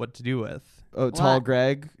figure out what to do with. Oh, Tall What?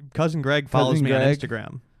 Greg. Cousin Greg follows Cousin me on Greg?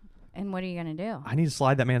 Instagram. And what are you gonna do? I need to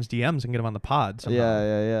slide that man's DMs and get him on the pod somehow.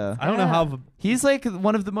 Yeah. I don't know how. He's like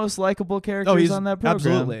one of the most likable characters He's on that program.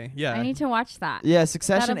 absolutely. Yeah. I need to watch that. Yeah,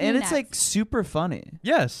 Succession, That'll be and it's like next. super funny.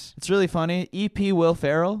 Yes. It's really funny. EP Will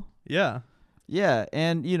Ferrell. Yeah. Yeah,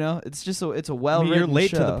 and it's just it's a I well mean, written you're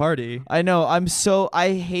late show. to the party. I know. I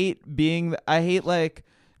hate like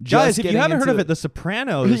Guys, just if you getting haven't heard into of it, The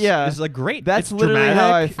Sopranos Yeah. is like great. That's it's literally dramatic.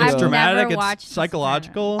 how I feel. It's I've dramatic. never It's watched The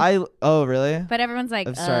psychological. Oh really? But everyone's like,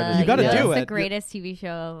 I've started. You gotta do It's the it. greatest TV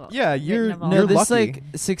show. Yeah, you're written of all No, you're time. this lucky. like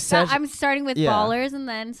Succession. I'm starting with Yeah. Ballers and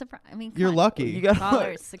then I mean, You're come on. lucky. You gotta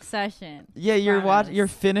Ballers, Succession. Yeah, Sopranos. you're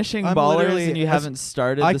finishing I'm Ballers literally- and you as- haven't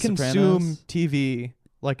started I The consume Sopranos. TV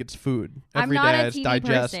like it's food. I'm Every not day a it's TV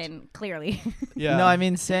digest. person, clearly. Yeah. No, I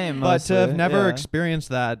mean same. but to have mostly, never yeah. experienced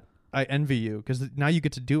that, I envy you because now you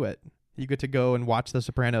get to do it. You get to go and watch The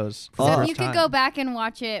Sopranos for Oh. the So first you could time. go back and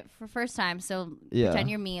watch it for first time. So Yeah. pretend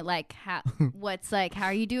you're me. Like, how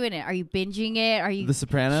are you doing it? Are you binging it? Are you? The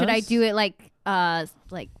Sopranos. Should I do it like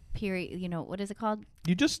period? You know, what is it called?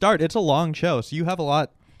 You just start. It's a long show, so you have a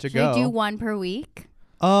lot to Should go. I do one per week?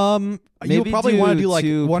 You'll Maybe probably want to do do like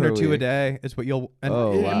 2 one per or 2 a week. day is what you'll. And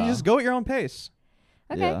Oh, I mean, wow. just go at your own pace.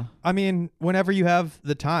 Okay. Yeah. I mean, whenever you have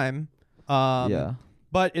the time. Yeah.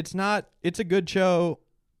 But it's not. It's a good show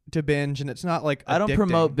to binge, and it's not like I don't addicting.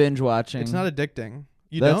 promote binge watching. It's not addicting.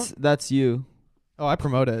 You That's you. Oh, I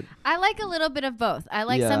promote it. I like a little bit of both. I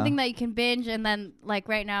like Yeah. something that you can binge, and then like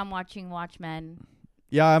right now I'm watching Watchmen.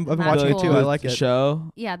 Yeah, I've been That's watching it cool. too. I The like it.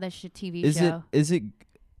 show. Yeah, the TV Is show. it?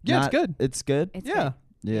 Yeah, it's not- good. It's good. It's Yeah. good.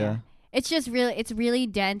 Yeah. It's just really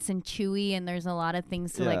dense and chewy, and there's a lot of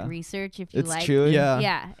things to Yeah. like research if you It's like. chewy. Yeah.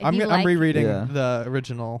 Yeah, if I'm you I'm like- rereading Yeah. the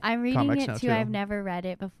original. I'm reading comics it now, too. I've never read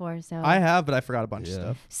it before, so I have, but I forgot a bunch of Yeah.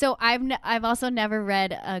 stuff. So I've also never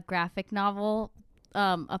read a graphic novel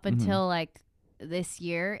up Mm-hmm. until like this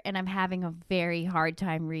year, and I'm having a very hard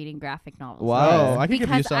time reading graphic novels. Wow. Oh, I could give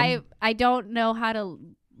you Because some. I don't know how to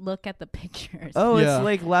look at the pictures. Oh, Yeah. it's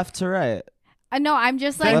like left to right. No, I'm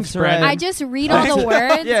just like Left to right. I just read all the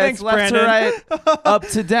words. Yeah, Thanks, it's left to Brandon. right, up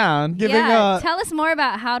to down. Giving, yeah, tell us more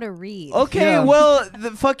about how to read. Okay, Yeah. well,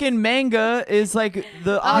 the fucking manga is like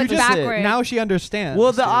the Oh, it's opposite. backwards. Now she understands.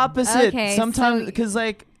 Well, the dude. opposite. Okay, Sometimes so- because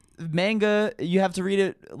like manga, you have to read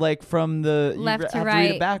it like from the Left you to have to read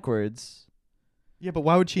right. it backwards. Yeah, but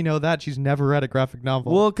why would she know that? She's never read a graphic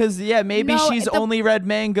novel. Well, because maybe No, she's the- only read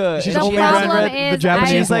manga. She's and only she hasn't problem read is the Japanese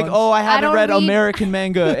She's like, ones. oh, I haven't don't read read- American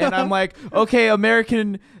manga, and I'm like, okay,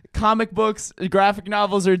 American comic books, graphic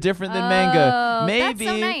novels are different than manga. Oh, Maybe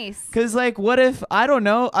that's so nice. because like, what if I don't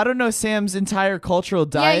know Sam's entire cultural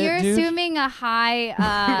diet, yeah, you're dude. assuming a high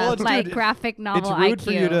Well, it's- like dude, graphic novel it's rude IQ.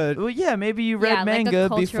 for you to. Well, yeah, maybe you read Yeah, like a manga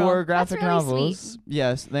cultural- before That's graphic really novels. sweet.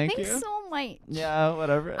 Yes, thank Thanks you. so much. Yeah,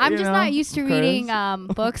 whatever. I'm you just know, not used to of course. reading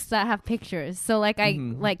books that have pictures. So like I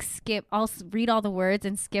Mhm. like skip. I'll read all the words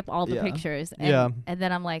and skip all the Yeah. pictures. And, Yeah. And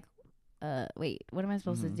then I'm like, wait, what am I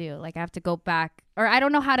supposed Mhm. to do? Like I have to go back, or I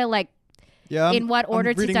don't know how to like. Yeah. In what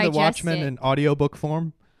order I'm to reading digest The Watchmen it. in audiobook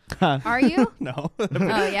form. Are you? No. Oh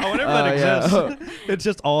yeah. Whenever Oh, that yeah. exists, it's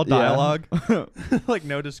just all Yeah. dialogue, like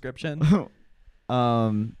no description.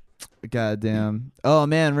 Goddamn. Oh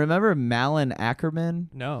man, remember Malin Ackerman,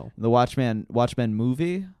 No. the Watchmen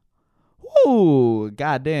movie? Ooh,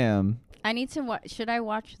 goddamn. I need to. Should I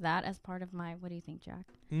watch that as part of my? What do you think, Jack?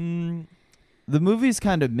 Mm, The movie's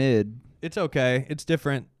kind of mid. it's okay. It's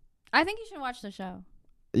different. I think you should watch the show.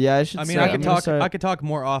 Yeah, I should. I mean, start. I I'm could gonna talk. start- I could talk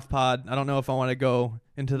more off pod. I don't know if I want to go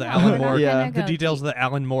into the No, Alan we're not Moore, Yeah. gonna the go details deep. of the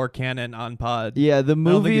Alan Moore canon on pod. Yeah, the I don't think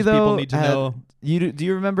movie these though. people need to had- know Do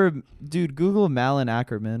you remember, dude? Google Malin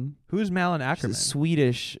Ackerman. who's Malin She's Ackerman. a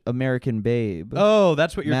Swedish American babe. Oh,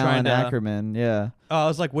 that's what you're Malin trying to. Ackerman. Yeah, Oh, I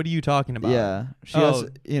was like, what are you talking about? yeah. She Oh, also,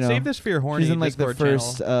 Save this for your horny she's in like the Discord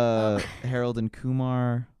first channel. Harold and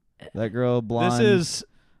Kumar. That girl, blonde. This is.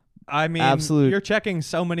 I mean, Absolute you're checking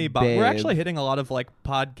so many boxes. babe. We're actually hitting a lot of like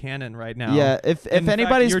pod canon right now. Yeah, if In fact,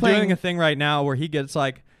 anybody's you're playing, doing a thing right now where he gets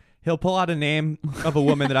like, he'll pull out a name of a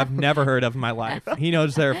woman that I've never heard of in my life. He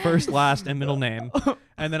knows their first, last, and middle name,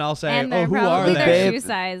 and then I'll say, And "Oh, they're who are probably they?" their Babe, shoe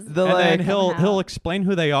size. the And then like, he'll somehow. explain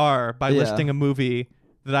who they are by Yeah. listing a movie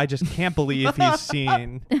that I just can't believe he's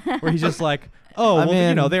seen, where he's just like, "Oh, I well, you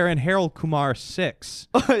mean- know, they're in Harold Kumar 6."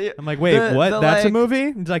 Yeah. I'm like, "Wait, The- what? the, That's a like-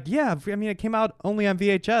 movie?" He's like, "Yeah, I mean, it came out only on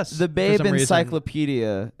VHS." the for Babe some reason."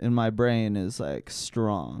 encyclopedia in my brain is like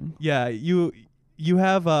strong. Yeah, you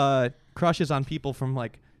have crushes on people from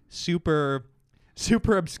like super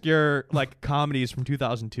obscure like comedies from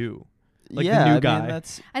 2002. Like yeah, the new I guy. mean,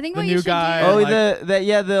 that's I think The what new you should guy, do. oh like-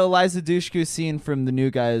 the Eliza Dushku scene from the new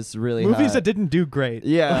guy is really Movies hot. that didn't do great.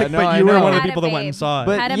 Yeah, Like, no, but I you were know. one of the Had a people that went and babe. saw it.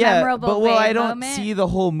 but Had a yeah, memorable but well, I babe don't moment. see the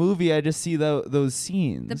whole movie. I just see those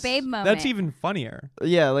scenes. The babe moment. That's even funnier.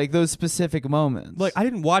 Yeah, like those specific moments. Like I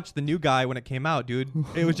didn't watch the new guy when it came out, dude.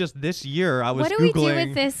 It was just this year I was What do we googling do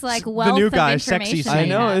with this like the wealth new of guy, information? sexy that I you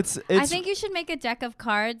know have? it's. I think you should make a deck of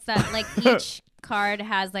cards that like each card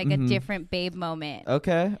has like a different babe moment.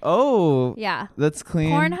 okay. Oh, Yeah. that's clean.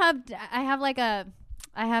 Pornhub.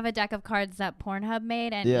 I have a deck of cards that Pornhub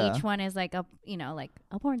made, and Yeah. each one is like a like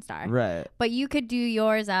a porn star. Right. But you could do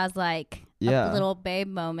yours as like Yeah. a little babe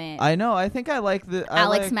moment. I know. I think I like the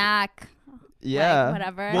Alex like, Mack. Yeah. Like,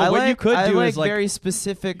 whatever. Well, I what like, you could I do like is, like- very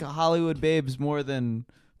specific Hollywood babes more than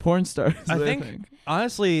porn stars. I think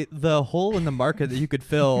honestly the hole in the market that you could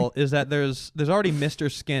fill is that there's already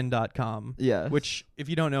MrSkin.com. Yeah. Which if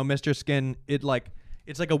you don't know, Mr. Skin, it's like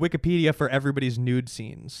a Wikipedia for everybody's nude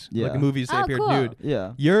scenes. Yeah. Like movies that Oh, appeared cool. nude.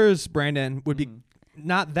 Yeah. Yours, Brandon, would be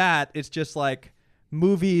not that. It's just like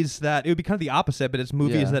movies that it would be kind of the opposite, but it's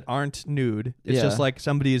movies Yeah. that aren't nude. It's Yeah. just like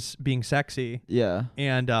somebody's being sexy. Yeah.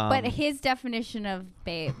 And But his definition of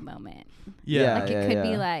babe moment. yeah. Like it could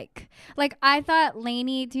be like I thought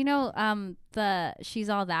Lainey, do you know the She's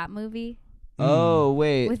All That movie Oh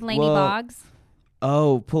wait. with Lainey well, Boggs?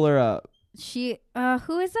 Oh, pull her up. She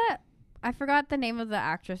who is that? I forgot the name of the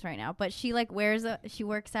actress right now, but she like she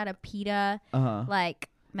works at a PETA like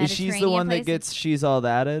Is Mediterranean she the one place. that gets she's all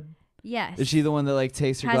thatted? Yes. Is she the one that like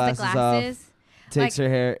takes her has glasses, the glasses? off, takes Like, her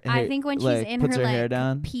hair? I think when she's like, in puts her hair like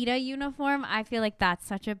down. PETA uniform, I feel like that's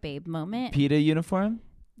such a babe moment. PETA uniform?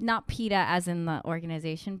 Not PETA as in the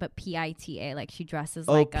organization, but PITA. Like she dresses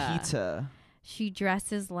Oh, like PETA. she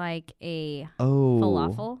dresses like a Oh.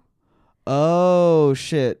 falafel. Oh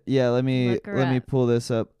shit. Yeah, let me Look her up. pull this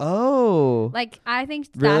up. Oh. Like I think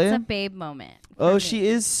Really? that's a babe moment. Oh, for she me.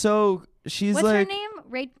 is so she's What's like her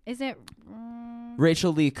name? Is it?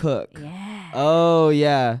 Rachel Lee Cook. Yeah. Oh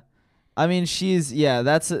yeah. I mean she's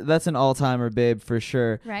that's an all-timer babe for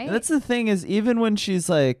sure. Right? And that's the thing is even when she's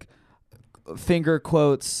like finger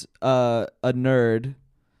quotes a nerd,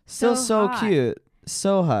 still so hot. cute.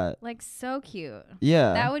 So hot. Like so cute.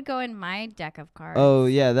 Yeah. That would go in my deck of cards. Oh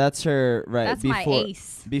yeah, that's her right that's before my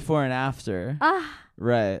ace. before and after. Ah,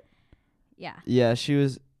 Right. yeah. Yeah,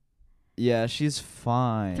 she's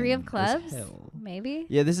fine. Three of as clubs, hell. maybe.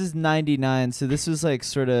 Yeah, this is 99, so this was like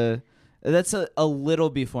sort of that's a little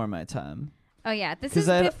before my time. Oh yeah, this 'Cause is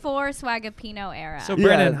I- before Swagapino era. So Yeah,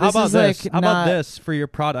 Brandon, how this about is, this? like, How about not- this for your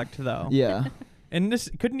product though? Yeah. And this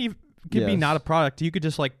could be Yes. not a product. You could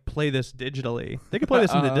just like play this digitally. They could play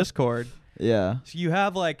this in the Discord. Yeah. So you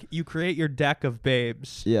have like you create your deck of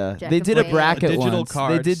babes. Yeah. Jack They of did a Blades. bracket Digital once.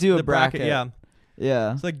 cards. They did do a The bracket. Yeah.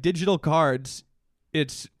 Yeah. It's like digital cards.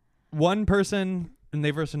 It's one person and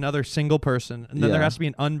they versus another single person, and then there Yeah. has to be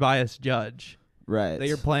an unbiased judge Right. that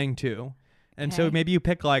you're playing to. And so Okay. maybe you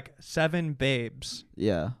pick like 7 babes,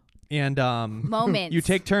 Yeah. and Moments. you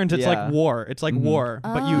take turns. It's Yeah. like war. It's like Mhm. war,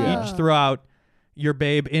 but you Oh. each throw out your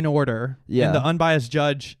babe in order. Yeah. And the unbiased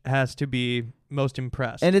judge has to be most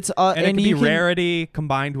impressed. And it's and it can be you can, rarity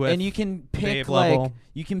combined with. and you can pick babe like level.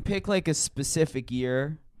 you can pick like a specific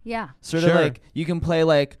year. Yeah. Sort Sure. of like you can play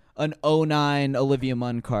like an 09 Olivia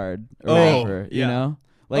Munn card or Oh, whatever, you yeah. know?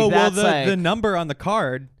 Like well, that's the like number on the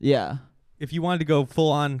card. yeah. If you wanted to go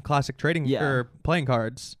full on classic trading Yeah. or playing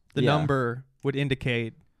cards, the Yeah. number would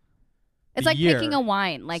indicate. It's the like year. picking a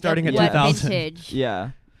wine, like Starting a, at what 2000. vintage.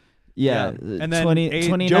 Yeah. Yeah. And then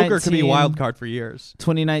 2019 Joker could be a wild card for years.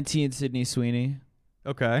 2019 Sydney Sweeney.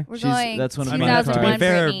 Okay. We're She's- going. that's one of I my mean, cards. to be 2001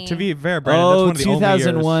 fair, Britney. to be fair, Brandon, Oh, that's one of the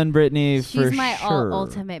 2001 Britney She's for my sure.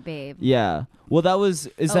 ultimate babe. Yeah. Well, that was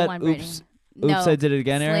is that 01 oops. Britney. Oops, No, I did it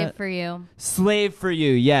again, Slave era? for You. Slave for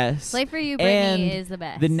You, yes. Slave for You, And Britney is the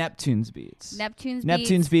best. The Neptunes beats.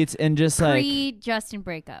 Neptune's beats and just like pre Justin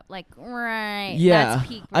breakup, like right. yeah. That's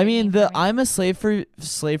peak I mean Britney the for me. I'm a slave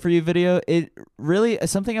for you video, it really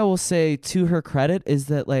something I will say to her credit is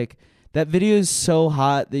that like that video is so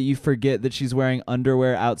hot that you forget that she's wearing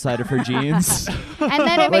underwear outside of her jeans. and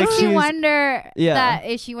then it Like makes you she's- wonder Yeah. that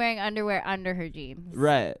is she wearing underwear under her jeans?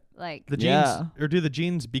 Right. Like The jeans, Yeah. or do the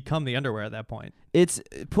jeans become the underwear at that point? It's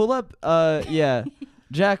pull up yeah.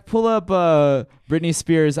 Jack, pull up Britney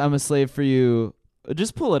Spears I'm a Slave for You.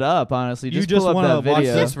 Just pull it up, honestly. You Just just pull up wanna that watch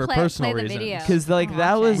video. this for Play personal the reasons. video. Cuz like I'll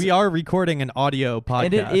that watch was it. We are recording an audio podcast.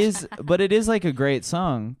 and it is but it is like a great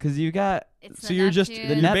song cuz you got it's So the you're just Neptunes.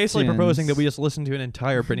 The you're basically Neptunes. proposing that we just listen to an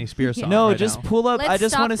entire Britney Spears song. No, right just now. pull up. Let's I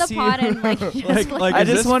just stop want to the see. pod and like, just like I is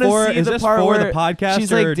just this wanna for, see is the this part for where the podcast,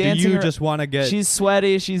 she's, like, or do dancing you her- just want to get? She's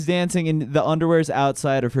sweaty. She's dancing, and the underwear's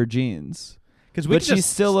outside of her jeans. Because we But could she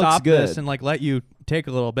just still looks stop this good. and like let you take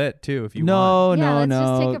a little bit too if you want. No, Yeah, no, let's no.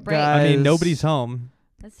 just take a break. Guys, I mean, nobody's home.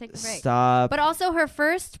 Let's take a break. Stop. But also her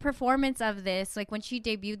first performance of this, like when she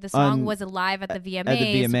debuted the song, was live at the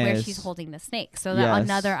VMAs, where VMAs. she's holding the snake. So that Yes.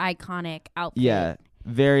 another iconic outfit. Yeah,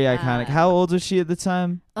 very iconic. How old was she at the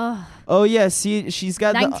time? Oh, Oh yeah, see, she's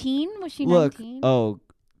got 19? Was she look. 19? Oh,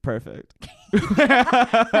 perfect.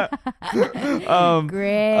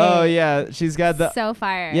 Great. Oh yeah, she's got the so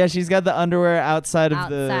fire. yeah, she's got the underwear outside of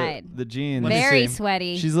Outside. the jeans. Let me Very see.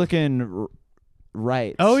 sweaty. She's looking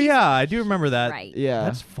right. Oh yeah, I do remember that. right. yeah,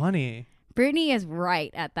 That's funny. Brittany is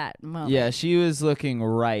right at that moment. yeah. She was looking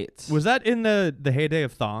right. Was that in the heyday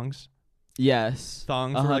of thongs? Yes,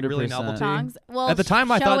 Thongs were like really 100%. novelty. Songs. Well, At the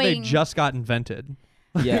time, I thought they showing- just got invented.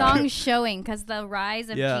 Yeah. songs showing because the rise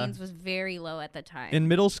of Yeah. jeans was very low at the time. In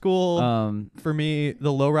middle school, for me,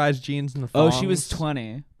 the low-rise jeans and the Oh, thongs. she was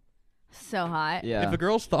 20. so hot. Yeah. If a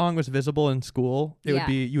girl's thong was visible in school, it Yeah. would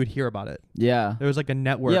be you would hear about it. Yeah. There was like a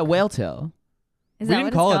network. Yeah, whale tail. Is we that didn't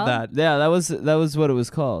what call it's it called? that. Yeah, that was what it was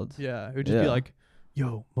called. Yeah, it would just be Yeah. like,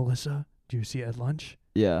 "Yo, Melissa, do you see at lunch?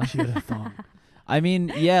 Yeah. She had a thong." I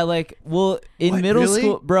mean, yeah, like, well, in What, middle really?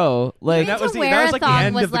 school, bro, like, Even that to was the wear a like the thong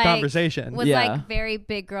end was of the like- conversation. Was Yeah. like very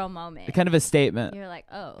big girl moment. kind of a statement. You're like,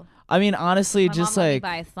 oh, I mean, honestly, my just mom let me like,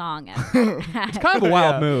 buy a thong. It's kind of a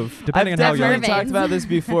wild Yeah. move, depending I've on how definitely young. Mermaids. talked about this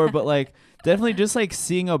before, but like, definitely just like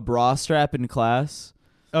seeing a bra strap in class.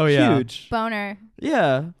 Oh yeah, Huge. boner,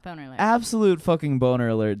 Yeah. boner alert. Absolute fucking boner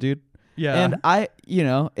alert, dude. yeah. And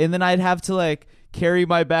and then I'd have to like carry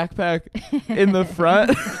my backpack in the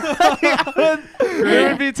front. There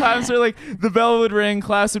would be times where like the bell would ring,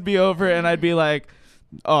 class would be over, and I'd be like,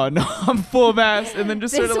 "Oh no, I'm full mast," and then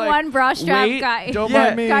just This sort of like one bra strap wait, got don't yeah,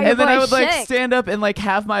 mind me. got your and then I boy would like shook. stand up and like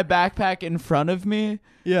have my backpack in front of me,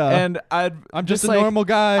 yeah. and I'm just a like, normal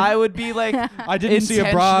guy. I would be like, I didn't see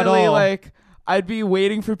a bra at intentionally, all. like. I'd be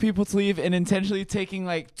waiting for people to leave and intentionally taking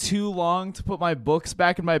like too long to put my books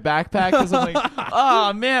back in my backpack because I'm like,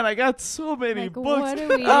 oh man, I got so many Like, books. what do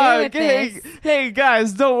we do with hey, this? hey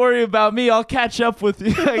guys, don't worry about me. I'll catch up with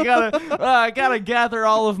you. I gotta gather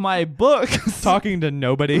all of my books. Talking to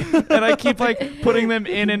nobody. And I keep like putting them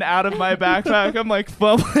in and out of my backpack. I'm like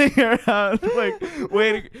fumbling around, like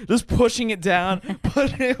waiting, just pushing it down,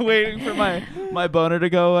 waiting for my boner to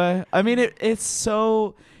go away. I mean,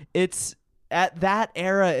 it's at that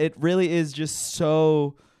era, it really is just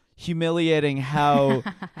so humiliating how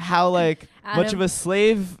like Out much of- of a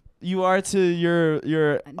slave you are to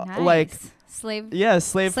your Nice. like slave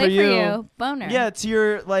slave for for you. you boner. Yeah, to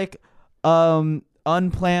your like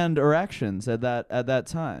unplanned erections at that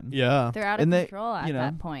time. Yeah. They're out of And they- control at you know,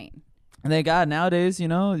 that point. And thank God nowadays,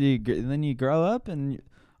 then you grow up and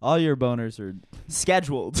all your boners are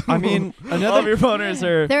scheduled. I mean, all of your boners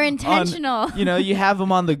are. They're intentional. You have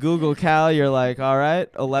them on the Google Cal. You're like, all right,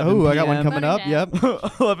 11 Oh, p.m. I got one coming Boner up. down.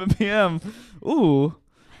 Yep. 11 p.m. Ooh,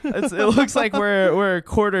 it looks like we're a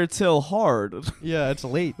quarter till hard. Yeah, it's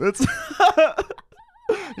late. That's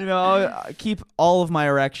I keep all of my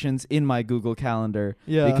erections in my Google Calendar.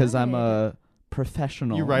 Yeah. Because I'm a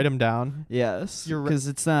professional. You write them down. Yes. You're Because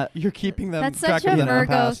it's not. You're keeping them. That's track such a of them in the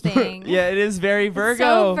Virgo past. thing. Yeah, it is very It's Virgo.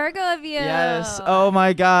 so Virgo of you. Yes. Oh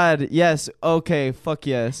my God. Yes. Okay. Fuck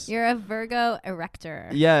yes. You're a Virgo erector.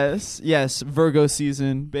 Yes. Yes. Virgo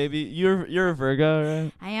season, baby. You're a Virgo,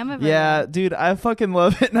 right? I am a Virgo. Yeah, dude. I fucking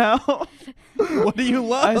love it now. What do you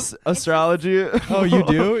love? Astrology. Oh, you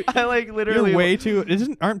do? I like literally. You're way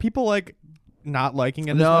too. Aren't people like not liking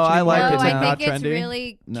it? No, as much I anymore? like No, it It's like now. I not think it's trendy.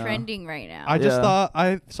 really No. trending right now. I just Yeah. thought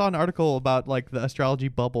I saw an article about like the astrology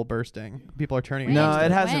bubble bursting. People are turning When? No, against it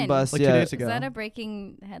it. hasn't When? bust Like 2 yet. days Is ago. that a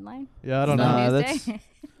breaking headline? Yeah, I don't It's know.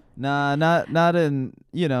 not Nah, Newsday? Nah, not in.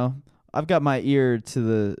 I've got my ear to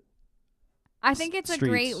the. I think it's a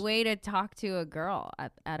Streets. great way to talk to a girl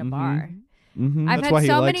at a bar. Mm-hmm. I've That's why had he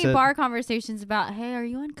so likes many it. bar conversations about, hey, are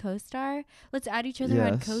you on CoStar? Let's add each other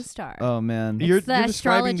on Yes. CoStar. Oh man, It's You're the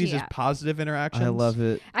describing these astrology as app. positive interactions. I love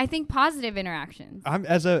it. I think positive interactions. I'm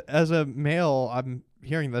as a male. I'm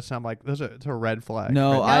hearing this. And I'm like, it's a red flag.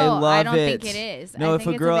 No, No, I love I don't it. think it is. No, I if think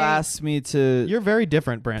a it's girl very- asks me to You're very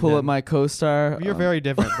different, Brandon. pull up my co-star, You're very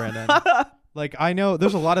different, Brandon. Like I know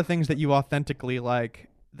there's a lot of things that you authentically like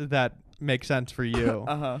that make sense for you.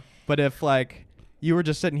 huh. But if like you were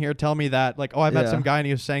just sitting here telling me that like, oh, I met Yeah. some guy and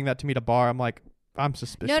he was saying that to me at a bar, I'm like, I'm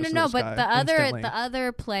suspicious. No, of this but guy the instantly.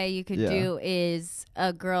 other play you could Yeah. do is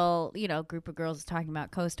a girl, group of girls talking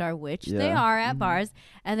about co-star, which they Yeah. are at bars,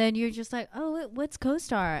 and then you're just like, oh, what's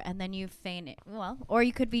co-star? And then you feign it. Well, or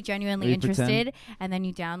you could be genuinely Or you interested, pretend. and then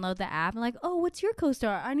you download the app and like, oh, what's your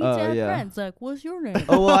co-star? I need Oh, to have yeah. friends. Like, what's your name?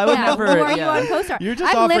 Oh, well, I would yeah, never. who are you yeah. on co-star? You're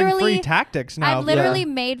just I've offering literally, free tactics now. I've literally Yeah.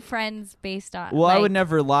 made friends based on. Well, I like, would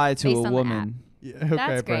never lie to based a on the woman. Yeah, okay,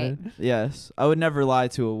 That's great. Brennan. Yes, I would never lie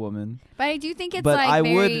to a woman. But I do think it's But like I would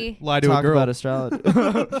very. Lie to Talk a girl. about astrology.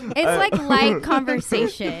 It's like light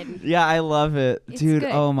conversation. Yeah, I love it, It's dude. good.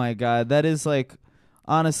 Oh my god, that is like,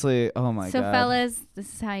 honestly, oh my So god. fellas,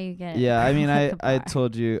 this is how you get. Yeah, I mean, at I the bar.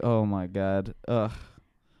 told you. Oh my god. Ugh.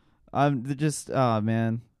 I'm just. Oh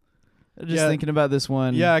man. Just Yeah. thinking about this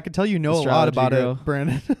one. Yeah, I could tell you know a lot Astrology about girl. it,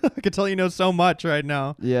 Brandon. I could tell you know so much right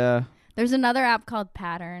now. Yeah. There's another app called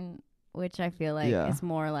Pattern, which I feel like Yeah. is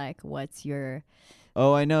more like what's your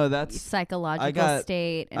Oh, I know. That's. psychological got-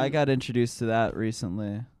 state. And I got introduced to that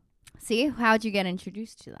recently. see, how'd you get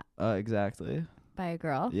introduced to that? Exactly. By a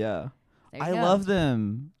girl? Yeah. There you I go. love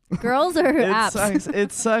them. girls or It apps. sucks.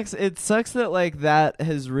 It sucks. It sucks that like that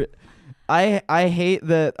has. I hate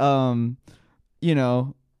that. You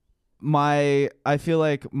know, I feel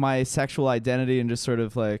like my sexual identity and just sort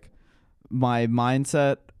of like my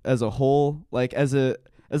mindset as a whole, like as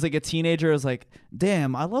like a teenager, I was like,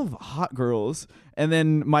 damn, I love hot girls, and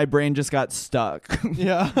then my brain just got stuck.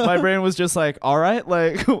 Yeah. My brain was just like, all right,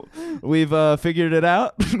 like we've figured it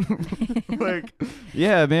out. Like,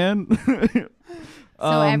 yeah, man.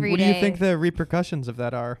 every What do you day. think the repercussions of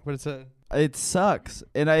that are? What is it? It sucks,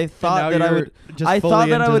 and I And thought now that I you're would. just I fully thought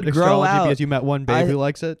that I into would grow astrology out. because you met one babe who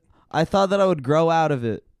likes it. I thought that I would grow out of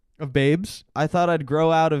it. Of babes. I thought I'd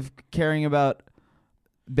grow out of caring about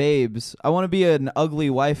babes. I want to be an ugly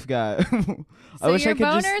wife guy. so I wish your I could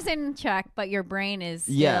boner's just. in check, but your brain is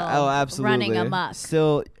still Yeah. Oh, absolutely. running amok.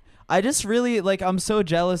 Still, I just really like. I'm so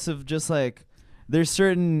jealous of just like. There's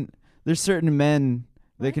certain men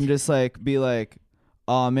that can just like be like,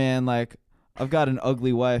 oh man, like I've got an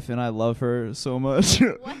ugly wife and I love her so much.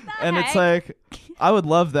 What the And it's heck? like, I would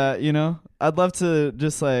love that, you know? I'd love to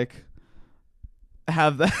just like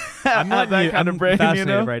have that, I'm have that kind of brain, you fascinated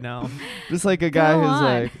know? right now. Just like a guy Go who's on.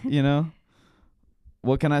 like, you know,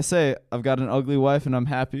 what can I say? I've got an ugly wife and I'm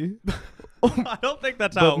happy. I don't think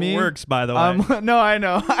that's But how me, it works, by the way. No, I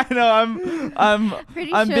know. I'm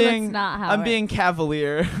Pretty I'm sure being that's not how I'm it- being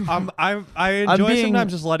cavalier. I enjoy being-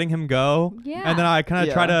 sometimes just letting him go. Yeah. And then I kind of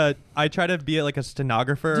Yeah. try to be like a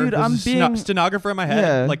stenographer. Dude, There's I'm a being- stenographer in my head,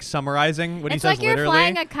 Yeah. like summarizing what he It's says like you're literally.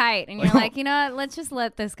 flying a kite, and you're like, you know what? Let's just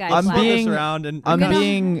let this guy I'm fly. Flip this being- around and I'm gonna-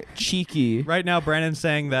 being cheeky. right now Brandon's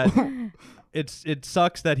saying that it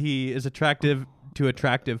sucks that he is attractive to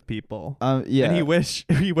attractive people. Yeah. And he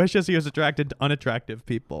wishes he was attracted to unattractive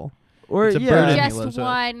people. or it's a yeah. burden. he just lives with.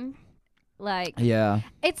 one, like Yeah.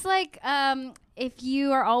 it's like if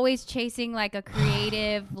you are always chasing like a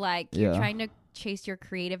creative, like you're Yeah. trying to chase your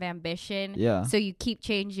creative ambition. Yeah. So you keep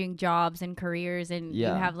changing jobs and careers, and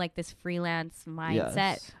Yeah. you have like this freelance mindset,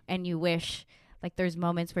 Yes. and you wish. Like there's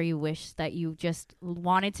moments where you wish that you just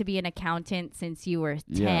wanted to be an accountant since you were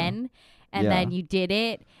 10, and Yeah. then you did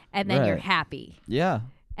it, and then you're Right. happy, Yeah.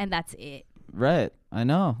 and that's it. Right. I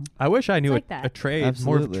know. I wish I knew like a that. trade,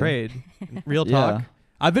 more of a Absolutely. trade. Real Yeah. talk.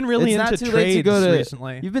 I've been really It's not into too late to trades go to-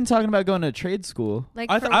 recently. You've been talking about going to trade school. Like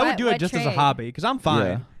I for would what- do it what just as a trade? hobby because I'm fine.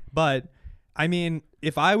 Yeah. But I mean,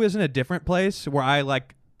 if I was in a different place where I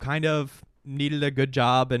like kind of needed a good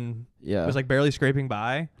job and Yeah. was like barely scraping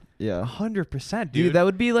by, yeah. 100%, Dude, dude. that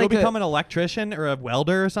would be Go like become an electrician or a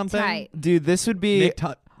welder or something. Tight. dude, this would be Make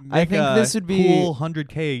I think a this would be- cool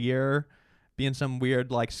 $100K a year. Being some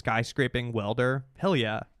weird like skyscraping welder. Hell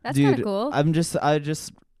yeah. That's dude, kind of cool. I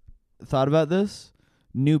just thought about this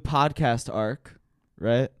new podcast arc,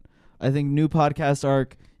 right? I think new podcast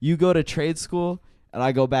arc. You go to trade school and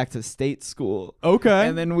I go back to state school. Okay.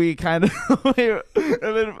 And then we kind of and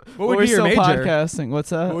then What would we're be your still major? podcasting.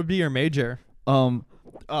 What's what that? would be your major?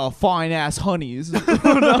 Fine ass honeys.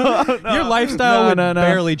 Your lifestyle No, would no.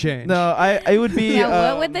 barely change. No, I would be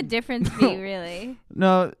yeah, what would the difference be, really?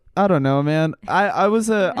 No, I don't know, man. I was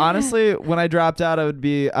honestly when I dropped out,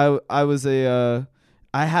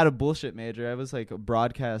 I had a bullshit major. I was like a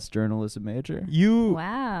broadcast journalism major. You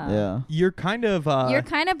Wow. Yeah, you're kind of You're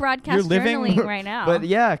kind of broadcast you're living- journaling right now. but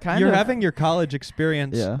yeah, kind you're of. having your college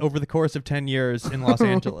experience Yeah. over the course of 10 years in Los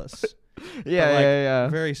Angeles. yeah, but, like, yeah.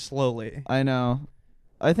 Very slowly. I know.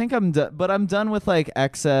 I think I'm done, but I'm done with like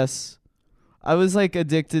excess. I was like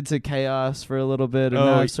addicted to chaos for a little bit, and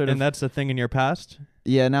now I've sort of and that's the thing in your past?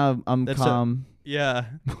 yeah. Now I'm that's a- calm. Yeah.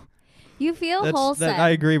 You feel wholesome. I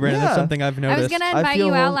agree, Brandon. Yeah. That's something I've I noticed. was gonna I invite feel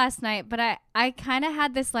you out whole- last night, but I kind of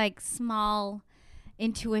had this like small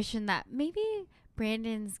intuition that maybe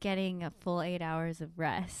Brandon's getting a full 8 hours of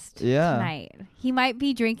rest tonight. He might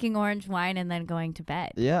be drinking orange wine and then going to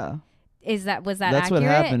bed. Yeah. Was that That's accurate? what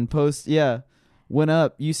happened. Went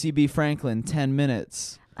up, UCB Franklin, 10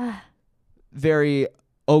 minutes. Very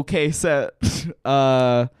okay set.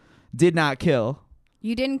 Did not kill.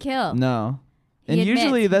 You didn't kill. No. He And admits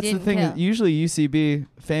usually he that's the didn't thing. kill. Usually UCB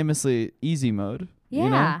famously easy mode. Yeah. You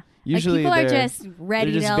know? Usually like people are they're just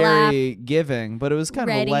ready just to very giving, but it was kind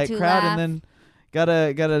of a Ready light to crowd, laugh. and then got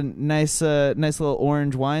a nice little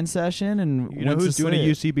orange wine session, and You know went who's to doing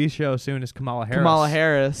a sleep. UCB show soon is Kamala Harris. Kamala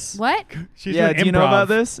Harris. laugh. What? She's Yeah, doing do you know improv. about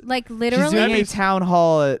this? Like She's literally? doing a town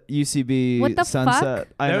hall at UCB What the Sunset. fuck?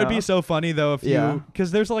 I That would know. be so funny though if Yeah. you,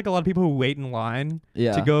 because there's like a lot of people who wait in line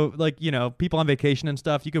Yeah. to go, like, you know, people on vacation and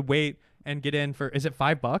stuff. You could wait and get in for, is it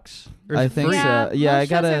 $5? Or is I it think free? so. Yeah, most I shows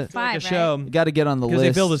gotta are five, Like a show. got to get on the Because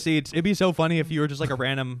list. they fill the seats. It'd be so funny if you were just like a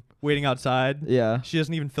random waiting outside. Yeah. She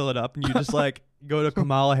doesn't even fill it up, and you just like go to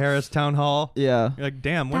Kamala Harris town hall. Yeah. You're like,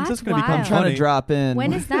 damn, when's That's this gonna become wild. I'm trying funny? to drop in.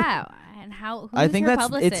 When is that? And how? Who's I think her that's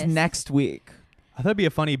publicist? it's next week. I thought it'd be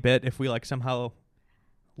a funny bit if we like somehow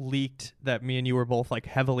leaked that me and you were both like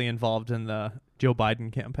heavily involved in the Joe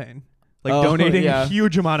Biden campaign, like Oh, donating yeah. a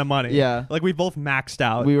huge amount of money. Yeah. like we both maxed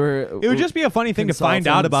out. We were. It would just be a funny thing to find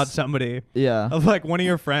out about consultants. somebody, Yeah. of like one of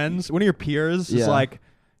your friends, one of your peers is Yeah. like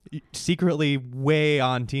secretly way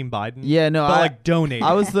on Team Biden. Yeah. No. but like donate.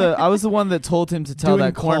 I was the one that told him to tell Doing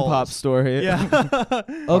that corn calls. pop story. yeah.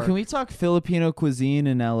 Oh, can we talk Filipino cuisine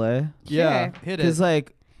in LA? Yeah, Sure. hit Because it.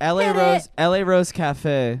 like LA Hit Rose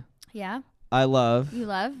Cafe, Yeah. I love. You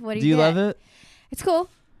love? What do Do you you get? love it? It's cool.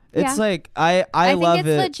 It's Yeah. like I think love it's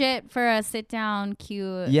it. legit for a sit down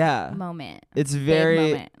cute Yeah. moment. It's Big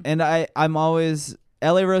very moment. and I'm always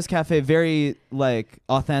LA Rose Cafe very like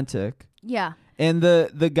authentic. Yeah. And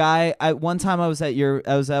the guy one time I was at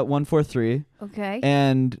 143 Okay.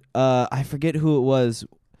 and I forget who it was.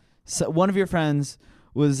 So one of your friends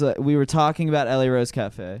was we were talking about LA Rose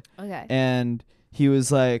Cafe Okay. and he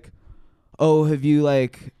was like, "Oh, have you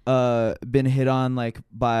like been hit on like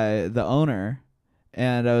by the owner?"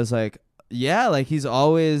 And I was like, "Yeah, like he's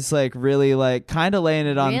always like really like kind of laying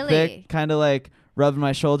it on Really? thick, kind of like rubbing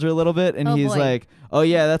my shoulder a little bit." And Oh, he's boy. like, "Oh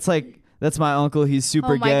yeah, that's my uncle. He's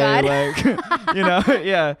super Oh, my gay." God. Like, you know,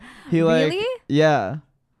 yeah. He like, Really? yeah,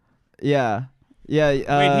 yeah, yeah.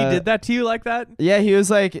 Wait, he did that to you like that? Yeah, he was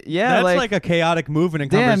like, yeah, That's like a chaotic move in a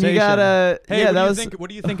damn, conversation. you gotta. Hey, yeah, what that do you was. think? What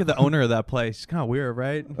do you think of the owner of that place? It's kind of weird,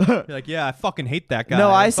 right? You're like, yeah, I fucking hate that guy. No,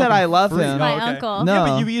 I said Fucking I love freak. him. My Oh, okay. uncle. No.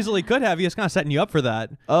 Yeah, but you easily could have. He was kind of setting you up for that.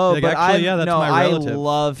 Oh, Like, but actually, yeah, that's no, my relative. I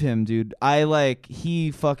love him, dude. I like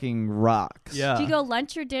he fucking rocks. Yeah. Do you go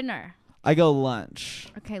lunch or dinner? I go lunch.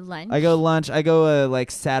 Okay, lunch. I go lunch. I go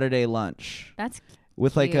like Saturday lunch That's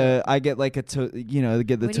with like Cute. I get like get the What do you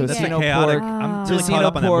get? That's a tocino chaotic. pork, I'm Oh. really caught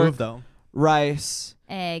up on that Tocino move though. rice,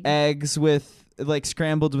 egg, eggs with like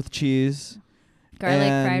scrambled with cheese, garlic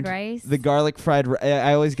and fried rice. the garlic fried.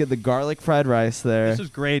 I always get the garlic fried rice there. This is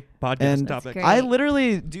great podcast And- That's topic. great. I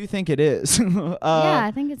literally do think it is. yeah,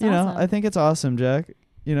 I think it's you know, awesome. I think it's awesome, Jack.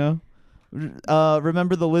 You know,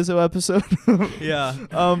 remember the Lizzo episode? Yeah.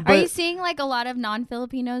 Are But you seeing like a lot of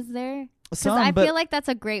non-Filipinos there? Because some, I but feel like that's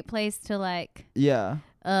a great place to like yeah.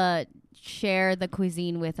 share the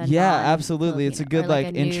cuisine with a Yeah, absolutely. It's a non-Filipino, good or,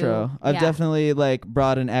 like a intro. new- I've yeah. definitely like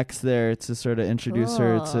brought an ex there to sort of introduce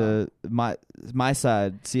her to my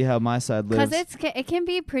side, see how my side lives. Because it can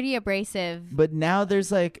be pretty abrasive. But now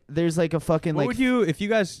there's like a fucking What like would you, if you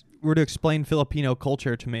guys were to explain Filipino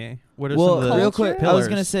culture to me? What are well, some of the real Culture? quick, I was pillars?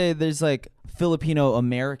 gonna say there's like Filipino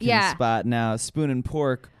American Yeah. spot now, Spoon and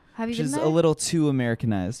Pork, Have you which been is there? a little too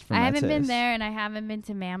Americanized for I my haven't been taste. there, and I haven't been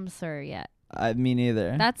to Mamsur yet. Me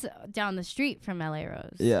neither. That's down the street from LA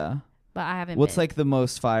Rose. yeah. but I haven't. What's been. like the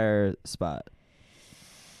most fire spot?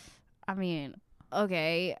 I mean,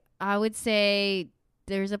 okay, I would say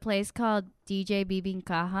there's a place called DJ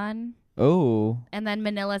Bibingkahan, Oh, and then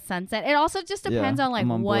Manila Sunset. It also just Yeah, depends on like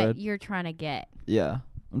I'm on what board. you're trying to get. yeah.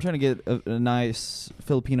 I'm trying to get a nice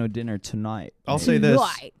Filipino dinner tonight. I'll say this.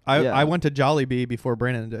 Right. Yeah. I went to Jollibee before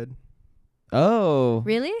Brandon did. Oh,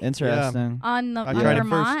 Really? interesting. On the I on tried it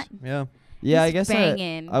Vermont? first. Yeah. Yeah, I It's guess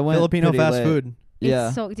banging. I went Filipino pretty fast late. food. Yeah,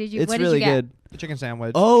 It's so did you? it's what did really you get? good. The chicken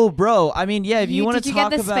sandwich. Oh, bro. I mean, yeah. If you want did to you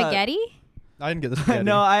talk get the about spaghetti? I didn't get the spaghetti.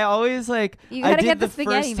 no, I always like. You I gotta did get the the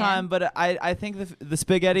spaghetti, first man. time, but I think the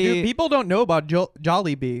spaghetti. Dude, people don't know about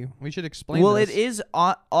Jollibee. We should explain well, this. it is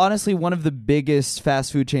honestly one of the biggest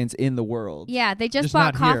fast food chains in the world. Yeah, they just Just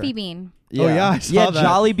bought not here. Coffee Bean. Oh, yeah, I saw yeah, that.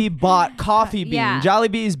 Jollibee bought Coffee Bean. Yeah.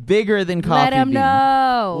 Jollibee is bigger than Coffee Let them Bean.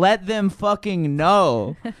 know. Let them fucking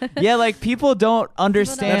know. Yeah, like people don't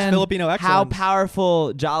understand That's Filipino how excellence.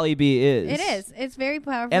 powerful Jollibee is. It is. It's very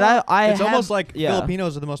powerful. And I It's have- almost like yeah.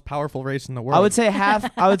 Filipinos are the most powerful race in the world. I would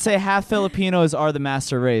say half Filipinos are the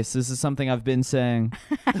master race. This is something I've been saying.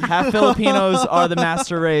 Half Filipinos are the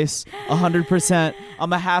master race. 100%.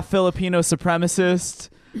 I'm a half Filipino supremacist.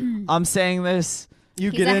 I'm saying this. you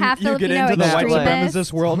He's get a half you get Filipino into the white extremist.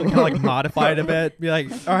 supremacist world and kind of like modify it a bit. Be like,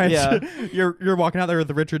 all right, Yeah. you're walking out there with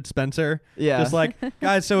the Richard Spencer. Yeah. Just like,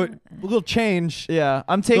 guys, so a little change. Yeah,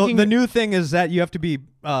 I'm The, taking the new thing is that you have to be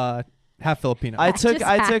half Filipino. I Just took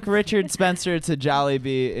half. Richard Spencer to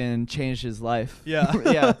Jollibee and changed his life. yeah.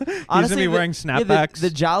 Yeah. He's Honestly, gonna be wearing snapbacks. the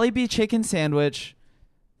Jollibee chicken sandwich,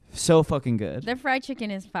 so fucking good. the fried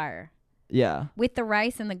chicken is fire Yeah. with the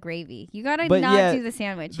rice and the gravy. You gotta But not yeah, do the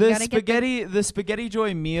sandwich. You The gotta get the spaghetti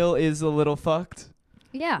joy meal is a little fucked.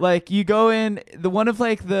 yeah. Like you go in the one of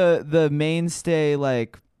like the mainstay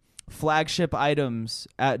like flagship items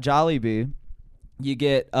at Jollibee, you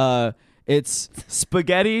get it's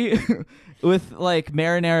spaghetti with like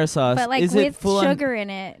marinara sauce. but like is it with full on- sugar in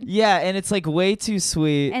it, Yeah, and it's like way too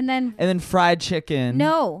sweet. and then fried chicken.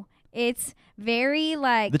 no, it's very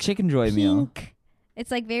like The chicken joy meal. pink. It's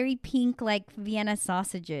like very pink, like Vienna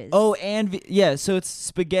sausages. Oh, and yeah, so it's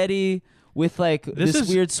spaghetti with like This this is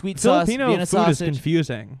weird sweet sauce, Filipino Vienna food is sausage,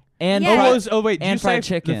 confusing. and Yeah. fried- Wait, did and you say fried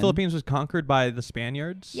chicken. the Philippines was conquered by the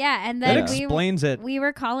Spaniards? yeah, and That then explains it. we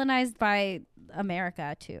were colonized by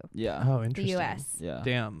America too, yeah, Oh, the interesting. U.S. yeah,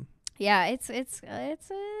 Damn. Yeah, it's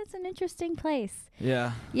an interesting place.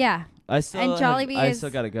 yeah. Yeah, I still And Jollibee I is- still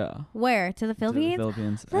gotta go where to the to the Philippines?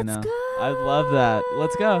 Philippines. I Let's know. go. I love that.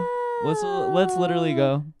 Let's go. Let's literally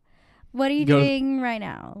go. What are you Go- doing right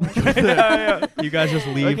now? You guys just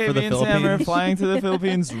leave Okay, for the me and Sam are Philippines. flying to the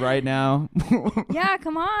Philippines right now. Yeah,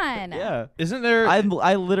 come on. Yeah, Isn't there? I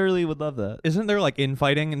literally would love that. Isn't there like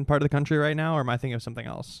infighting in part of the country right now, or am I thinking of something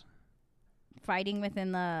else? Fighting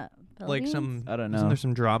within the Like Philippines? some, I don't Isn't know. there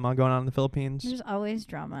some drama going on in the Philippines? There's always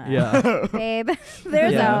drama. Yeah. Babe,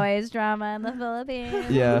 there's Yeah. always drama in the Philippines.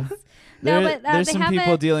 Yeah. No, There- but there's they some have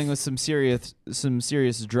people a- dealing with some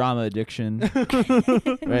serious drama addiction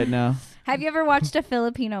right now. Have you ever watched a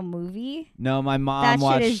Filipino movie? No, my mom That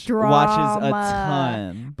shit is watches a drama.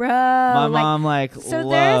 ton. Bro, My like, mom like so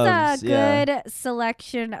loves, there's a good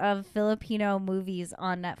selection of Filipino movies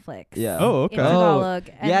on Netflix. Yeah. Oh, In okay. Tagalog.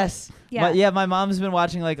 And Yes. Yeah. My mom's been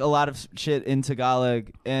watching like a lot of shit in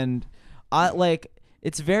Tagalog, and I like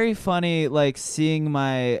it's very funny like seeing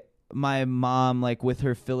my mom like with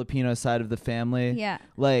her Filipino side of the family. Yeah.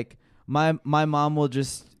 Like my mom will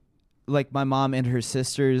just like my mom and her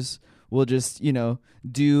sisters will just,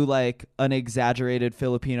 do like an exaggerated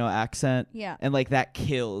Filipino accent, Yeah. and like that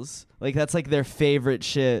kills. Like that's like their favorite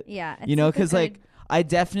shit. Yeah. You know, it's cuz like a like I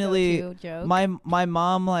definitely go-to joke. my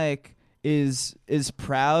mom like is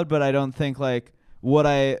proud, but I don't think like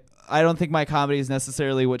I don't think my comedy is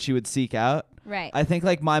necessarily what she would seek out. right. I think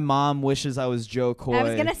like my mom wishes I was Joe Coy. I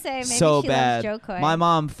was gonna say maybe so she bad. loves Joe Coy. My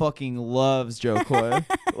mom fucking loves Joe Coy.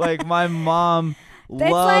 Like my mom That's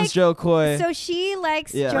loves like- Joe Coy. So she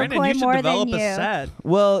likes Yeah. Joe Brandon, Coy you should more develop than you. a set.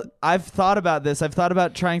 Well, I've thought about this. I've thought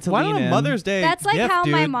about trying to Why lean not a in. Mother's Day? That's like gift, how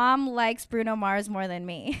my dude? mom likes Bruno Mars more than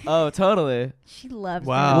me. Oh, totally. She loves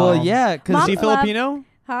Wow. Bruno. Well, yeah, cuz Mom Is he love- Filipino?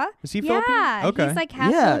 Huh? Is he Yeah, Filipino? Okay. he's like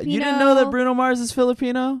half yeah, Filipino. you didn't know that Bruno Mars is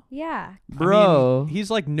Filipino? Yeah, Bro. I mean, he's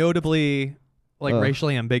like notably like Ugh.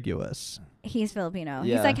 racially ambiguous. he's Filipino.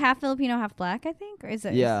 Yeah. He's like half Filipino, half black, I think, or is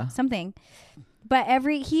it Yeah. something? But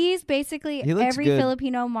he's basically He looks every good.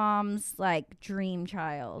 Filipino mom's like dream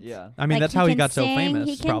child. Yeah. I mean, Like, that's how he can got so sing, famous.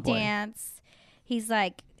 He can probably. dance. He's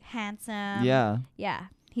like handsome. Yeah. Yeah.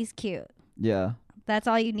 He's cute. Yeah. That's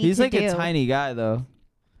all you need He's to like do. a tiny guy though.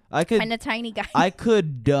 I could and a tiny guy. I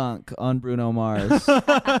could dunk on Bruno Mars.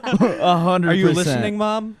 100%. Are you listening,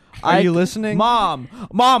 Mom? Are I- you listening? Mom,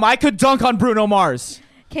 I could dunk on Bruno Mars.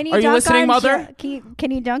 Can you Are you dunk listening, on Mother?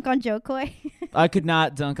 Can you dunk on Joe Coy? I could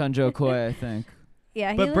not dunk on Joe Coy, I think.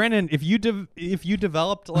 Yeah. But Brandon, if you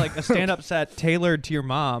developed like a stand-up set tailored to your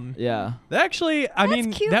mom, Yeah. that actually, I That's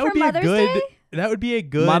mean, cute that would for be Mother's a good. Day? That would be a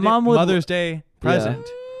good My mom would- Mother's Day present.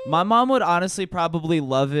 My mom would honestly probably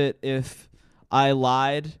love it if I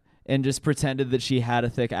lied and just pretended that she had a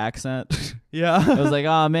thick accent. Yeah. I was like,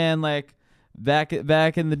 oh man, like back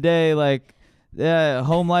in the day, like yeah,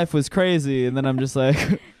 home life was crazy, and then I'm just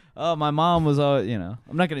like, Oh, my mom was always, I'm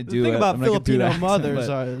not gonna do The thing it. about I'm not gonna do Filipino that accent, mothers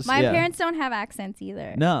but- is My Yeah. parents don't have accents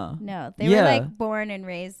either. No. No, they Yeah. were like born and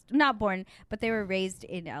raised, not born, but they were raised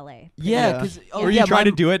in LA. Yeah, Yeah. because Or you try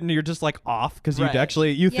to do it and you're just like off because Right. you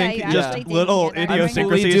Yeah, think you just actually think little you're that I'm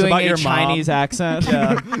idiosyncrasies doing about a your Chinese mom. accent.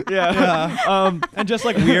 Yeah. yeah. And just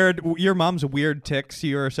like your mom's weird ticks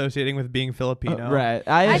you're associating with being Filipino. Right.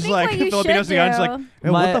 I It's think like what you Filipinos should are just like, do hey,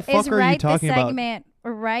 My- what the is fuck are you write the talking about? segment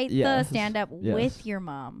or write Yes. the stand-up Yes. with your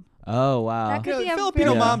mom. Oh wow. That could be a Filipino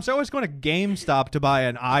really- moms are always going to GameStop to buy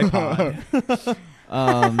an iPod.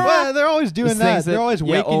 Well, they're always doing These that. things They're always yeah,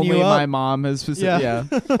 waking only you my up. mom has yeah.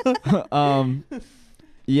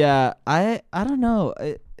 Yeah, I don't know.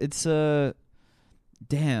 It's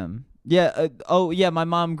damn. Yeah, yeah, my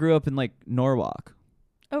mom grew up in like Norwalk.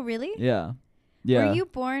 Oh, really? Yeah. Yeah. Were you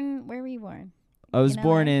born? Where were you born? I was in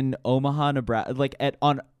born LA? in Omaha, Nebraska, like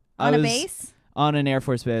On I a was base? on an Air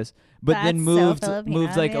Force base, but then That's so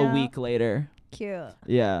moved like a Filipino. week later. Cute.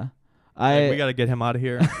 Yeah. Like, we got to get him out of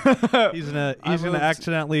here. He's gonna moved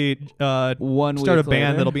accidentally 1 start a week band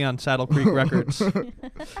later. that'll be on Saddle Creek Records.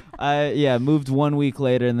 I moved 1 week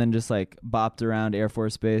later and then just like bopped around Air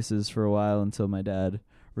Force bases for a while until my dad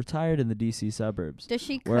retired in the DC suburbs. Does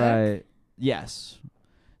she cook? Where yes.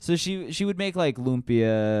 So she would make like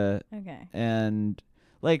lumpia Okay. and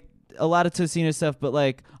like a lot of Tocino stuff, but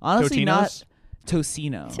like honestly not Totinos?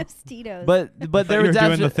 Tocino. Tostitos. But I thought there you were were doing the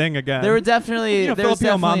definitely thing again. there were definitely you know, there was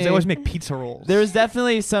Filipino moms, they definitely- always make pizza rolls. there was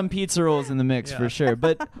definitely some pizza rolls in the mix Yeah. for sure,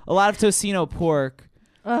 but a lot of Tocino pork,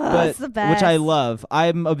 oh, but that's the best. which I love.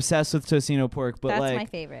 I'm obsessed with Tocino pork, but That's like my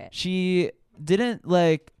favorite. she didn't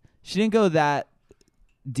go that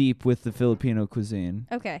deep with the Filipino cuisine.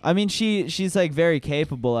 Okay. I mean, she's like very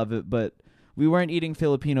capable of it, but we weren't eating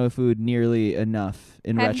Filipino food nearly enough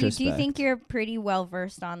in retrospect. Do you think you're pretty well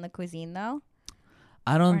versed on the cuisine though?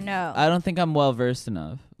 I don't or no? I don't think I'm well versed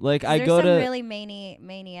enough. Like I There's go some to really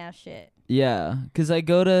mania shit. yeah, cuz I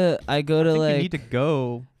go to I think like you need to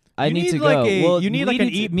go. I you need to need like go. a- well, you need we like an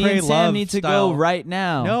to- eat, me pray, and Sam love need to style. go right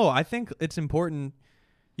now. No, I think it's important.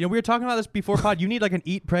 You know, we were talking about this before pod. You need like an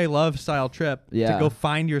eat, pray, love style trip Yeah. to go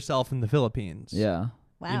find yourself in the Philippines. Yeah.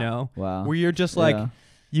 Wow. You know, Wow. where you're just like, Yeah.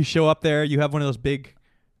 you show up there, you have one of those big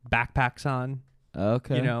backpacks on.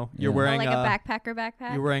 Okay. You know, you're Yeah. wearing like a backpacker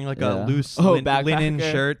backpack. You're wearing like Yeah. a loose Oh, linen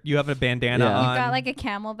backpacker. shirt. You have a bandana Yeah. on. You've got like a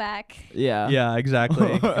camelback. Yeah. Yeah,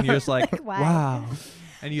 exactly. And you're just like, Why? wow.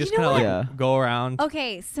 And you just You know kind of like what? go around.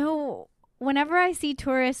 Okay, so whenever I see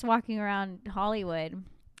tourists walking around Hollywood,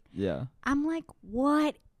 Yeah. I'm like,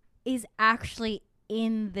 what is actually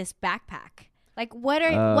in this backpack? Like, what's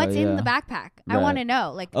yeah. in the backpack? I Right. want to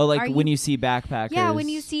know. Like, Oh, like are when you see backpackers. yeah, when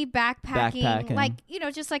you see backpacking, Backpacking. like,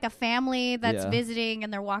 just like a family that's Yeah. visiting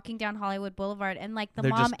and they're walking down Hollywood Boulevard and like the They're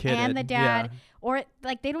mom just and the kidded. dad, Yeah. or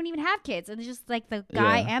like they don't even have kids and it's just like the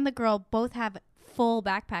guy Yeah. and the girl both have full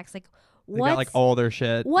backpacks. Like, They got like all their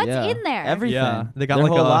shit. what's Yeah. in there? Everything. Yeah, they got Their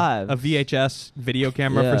like whole a lives. VHS video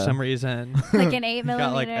camera Yeah. for some reason. Like an 8 millimeter.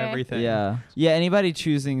 got like everything. Yeah. Yeah, anybody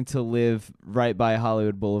choosing to live right by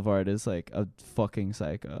Hollywood Boulevard is like a fucking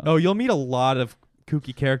psycho. Oh, you'll meet a lot of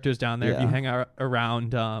kooky characters down there if you Yeah. hang out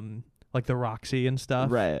around like the Roxy and stuff.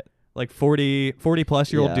 Right. Like 40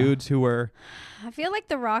 plus year old Yeah. dudes who were I feel like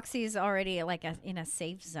the Roxy's already like in a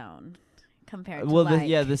safe zone compared to Well, like,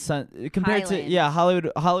 the sun compared to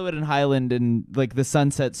Highland. Hollywood and Highland and like the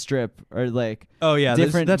Sunset Strip are like oh yeah,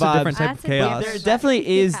 Different that's a different vibes. type That's of a chaos. different there Yes.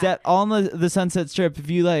 definitely is Yeah. that on the Sunset Strip. If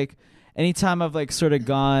you like, anytime I've like sort of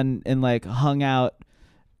gone and like hung out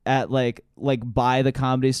at like by the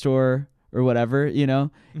Comedy Store or whatever, it's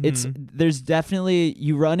Mhm. there's definitely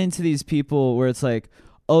you run into these people where it's like,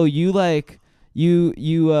 oh, you like.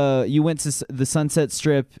 You went to the Sunset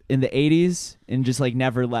Strip in the 80s and just like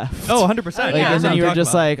never left. Oh, 100%. Oh, yeah. And then you were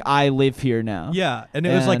just like. like, I live here now. Yeah, and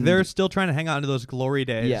it was like And- they're still trying to hang on to those glory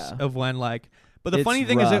days Yeah. of when like. But the It's funny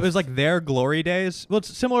thing is, it rough. was like their glory days. Well,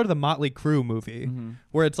 it's similar to the Motley Crue movie, Mhm.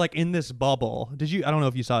 where it's like in this bubble. Did you? I don't know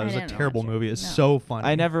if you saw it. It was I a didn't terrible watch it. movie. It's No. so funny.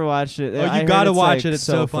 I never watched it. Oh, I you heard gotta it's, watch like, it. It's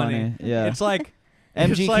so funny. Yeah. It's like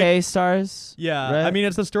MGK it's like- stars. Yeah, right? I mean,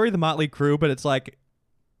 it's the story of the Motley Crue, but it's like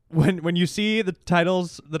when you see the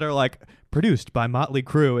titles that are like produced by Motley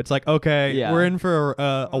Crue, it's like okay, Yeah. we're in for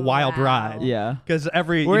a wild Wow. ride. Yeah. Because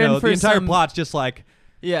every We're in for the entire some- plot's just like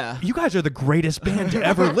Yeah. you guys are the greatest band to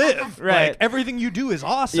ever live. Right. Like everything you do is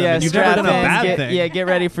awesome. Yeah, and you've never strap done a in, bad get, thing. Yeah, get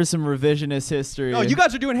ready for some revisionist history. No, you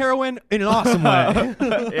guys are doing heroin in an awesome way.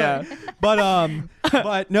 Yeah.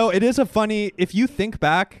 But no, it is a funny. If you think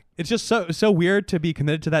back, it's just so weird to be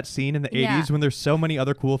committed to that scene in the '80s Yeah. when there's so many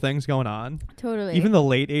other cool things going on. Totally. Even the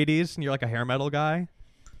late '80s, and you're like a hair metal guy.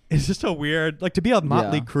 It's just so weird. Like to be a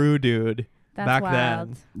Motley Yeah. Crue dude That's back wild.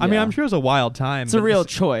 then. I mean, Yeah. I'm sure it was a wild time. It's a but real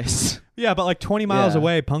choice. Yeah, but like 20 miles Yeah.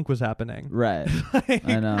 away, punk was happening. Right.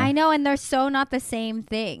 I know. I know, and they're so not the same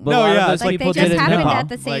thing. But No, a lot yeah, of those it's like people they just didn't happened know. at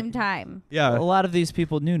the Like- same time. Yeah. A lot of these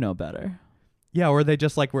people knew no better. Yeah, or they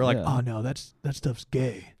just like were like, Yeah. oh no, that stuff's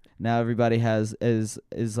gay. Now everybody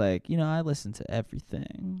is like, I listen to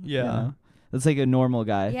everything. Yeah. That's like a normal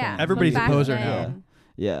guy Yeah. thing. but Everybody's a back poser then, now.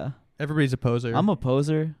 Yeah. Everybody's a poser. I'm a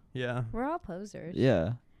poser. yeah. We're all posers.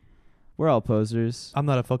 Yeah. We're all posers. I'm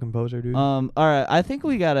not a fucking poser, dude. All right. I think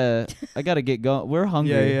I gotta get going. We're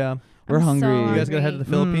hungry. yeah, yeah. We're I'm hungry. so You guys gotta head to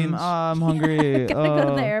the hungry. Philippines. I'm hungry. Gotta go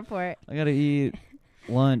to Oh, the airport. I gotta eat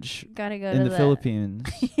lunch Gotta go in to the Philippines.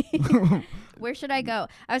 Where should I go?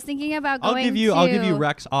 I was thinking about I'll going give you to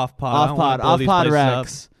Rex off pod. I don't wanna Off blow pod these places up.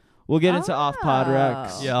 Rex. We'll get into off pod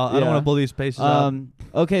Rex. Oh. Yeah, I don't want to blow these places up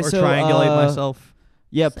Okay, or so triangulate myself.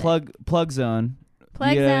 Yeah, Sick. plug zone.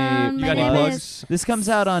 Plug You got any- Zone. You My got any name plugs? is. This comes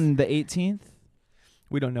out on the 18th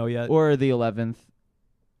We don't know yet. or the 11th.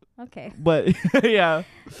 Okay, But yeah,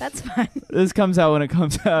 that's fine. this comes out when it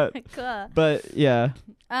comes out. Cool. But yeah,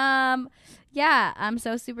 Yeah, I'm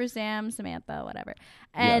so super Sam, Samantha, whatever.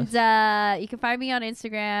 And you can find me on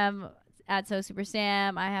Instagram at so super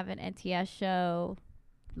Sam. I have an NTS show.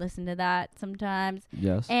 Listen to that sometimes.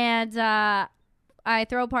 yes. And I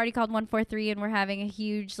throw a party called 143, and we're having a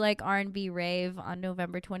huge like R&B rave on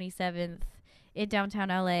November 27th in downtown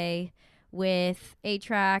LA with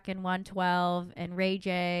A-Track and 112 and Ray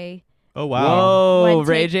J. Oh wow. Whoa, One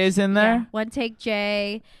Ray take- J's in there? Yeah, One Take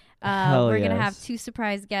J. Hell We're gonna have yes. 2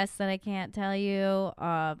 surprise guests that I can't tell you.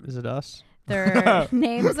 Is it us? Their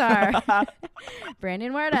names are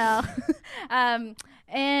Brandon Wardell.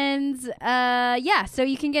 Yeah, so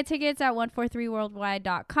you can get tickets at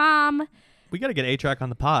 143worldwide.com. We got to get A-Track on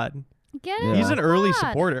the pod. Get Yeah. it He's on an early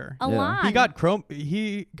pod. supporter. A Yeah. lot. He got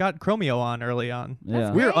Chromeo on early on.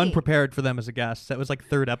 Yeah. We were Great. unprepared for them as a guest. That was like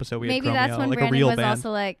third episode we Maybe had Chromeo, that's when like Brandon a real was band.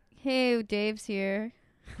 also like, "Hey, Dave's here."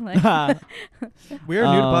 Like, We're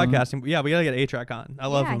new to Um, podcasting. Yeah, we got to get A-Track on. I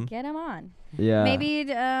love yeah, him. get him on. Yeah.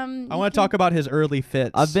 Maybe. I want to talk about his early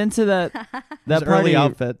fits. I've been to that His party. early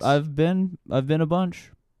outfits. I've been a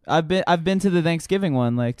bunch. I've been to the Thanksgiving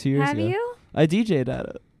one like 2 years Have ago. you? I DJ'd at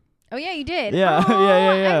it. Oh yeah, you did. Yeah,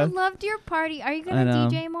 Aw, yeah. I loved your party. Are you I gonna know.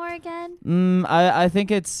 DJ more again? I think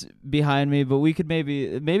it's behind me, but we could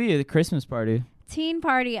maybe a Christmas party. Teen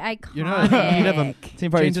party, iconic. You know, you'd have a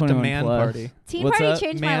Teen party change it to 21 man plus. party. Teen What's party that?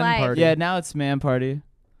 changed Man my life. party. Yeah, now it's man party.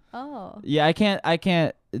 Oh. Yeah, I can't.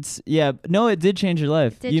 It's no, it did change your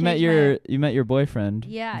life. Did You met change your your boyfriend.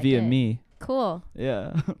 Yeah, I via did. me. Cool.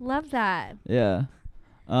 Yeah, Love that. yeah.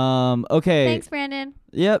 Okay. Thanks, Brandon.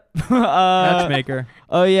 Yep. Matchmaker.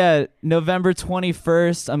 Oh yeah, November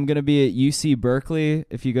 21st. I'm gonna be at UC Berkeley.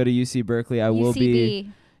 If you go to UC Berkeley, I will be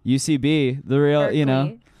UCB, the real,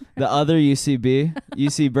 Berkeley. the other UCB,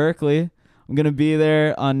 UC Berkeley. I'm gonna be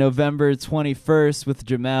there on November 21st with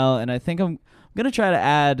Jamel, and I think I'm gonna try to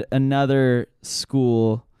add another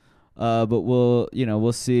school, but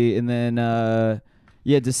we'll see. And then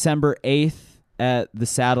December 8th at the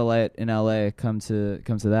Satellite in LA. Come to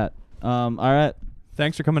that. All right.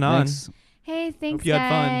 Thanks for coming on. Thanks. Hey, thanks, you had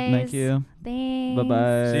fun. guys. Thank you. Thanks.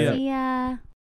 Bye-bye. See ya. See ya.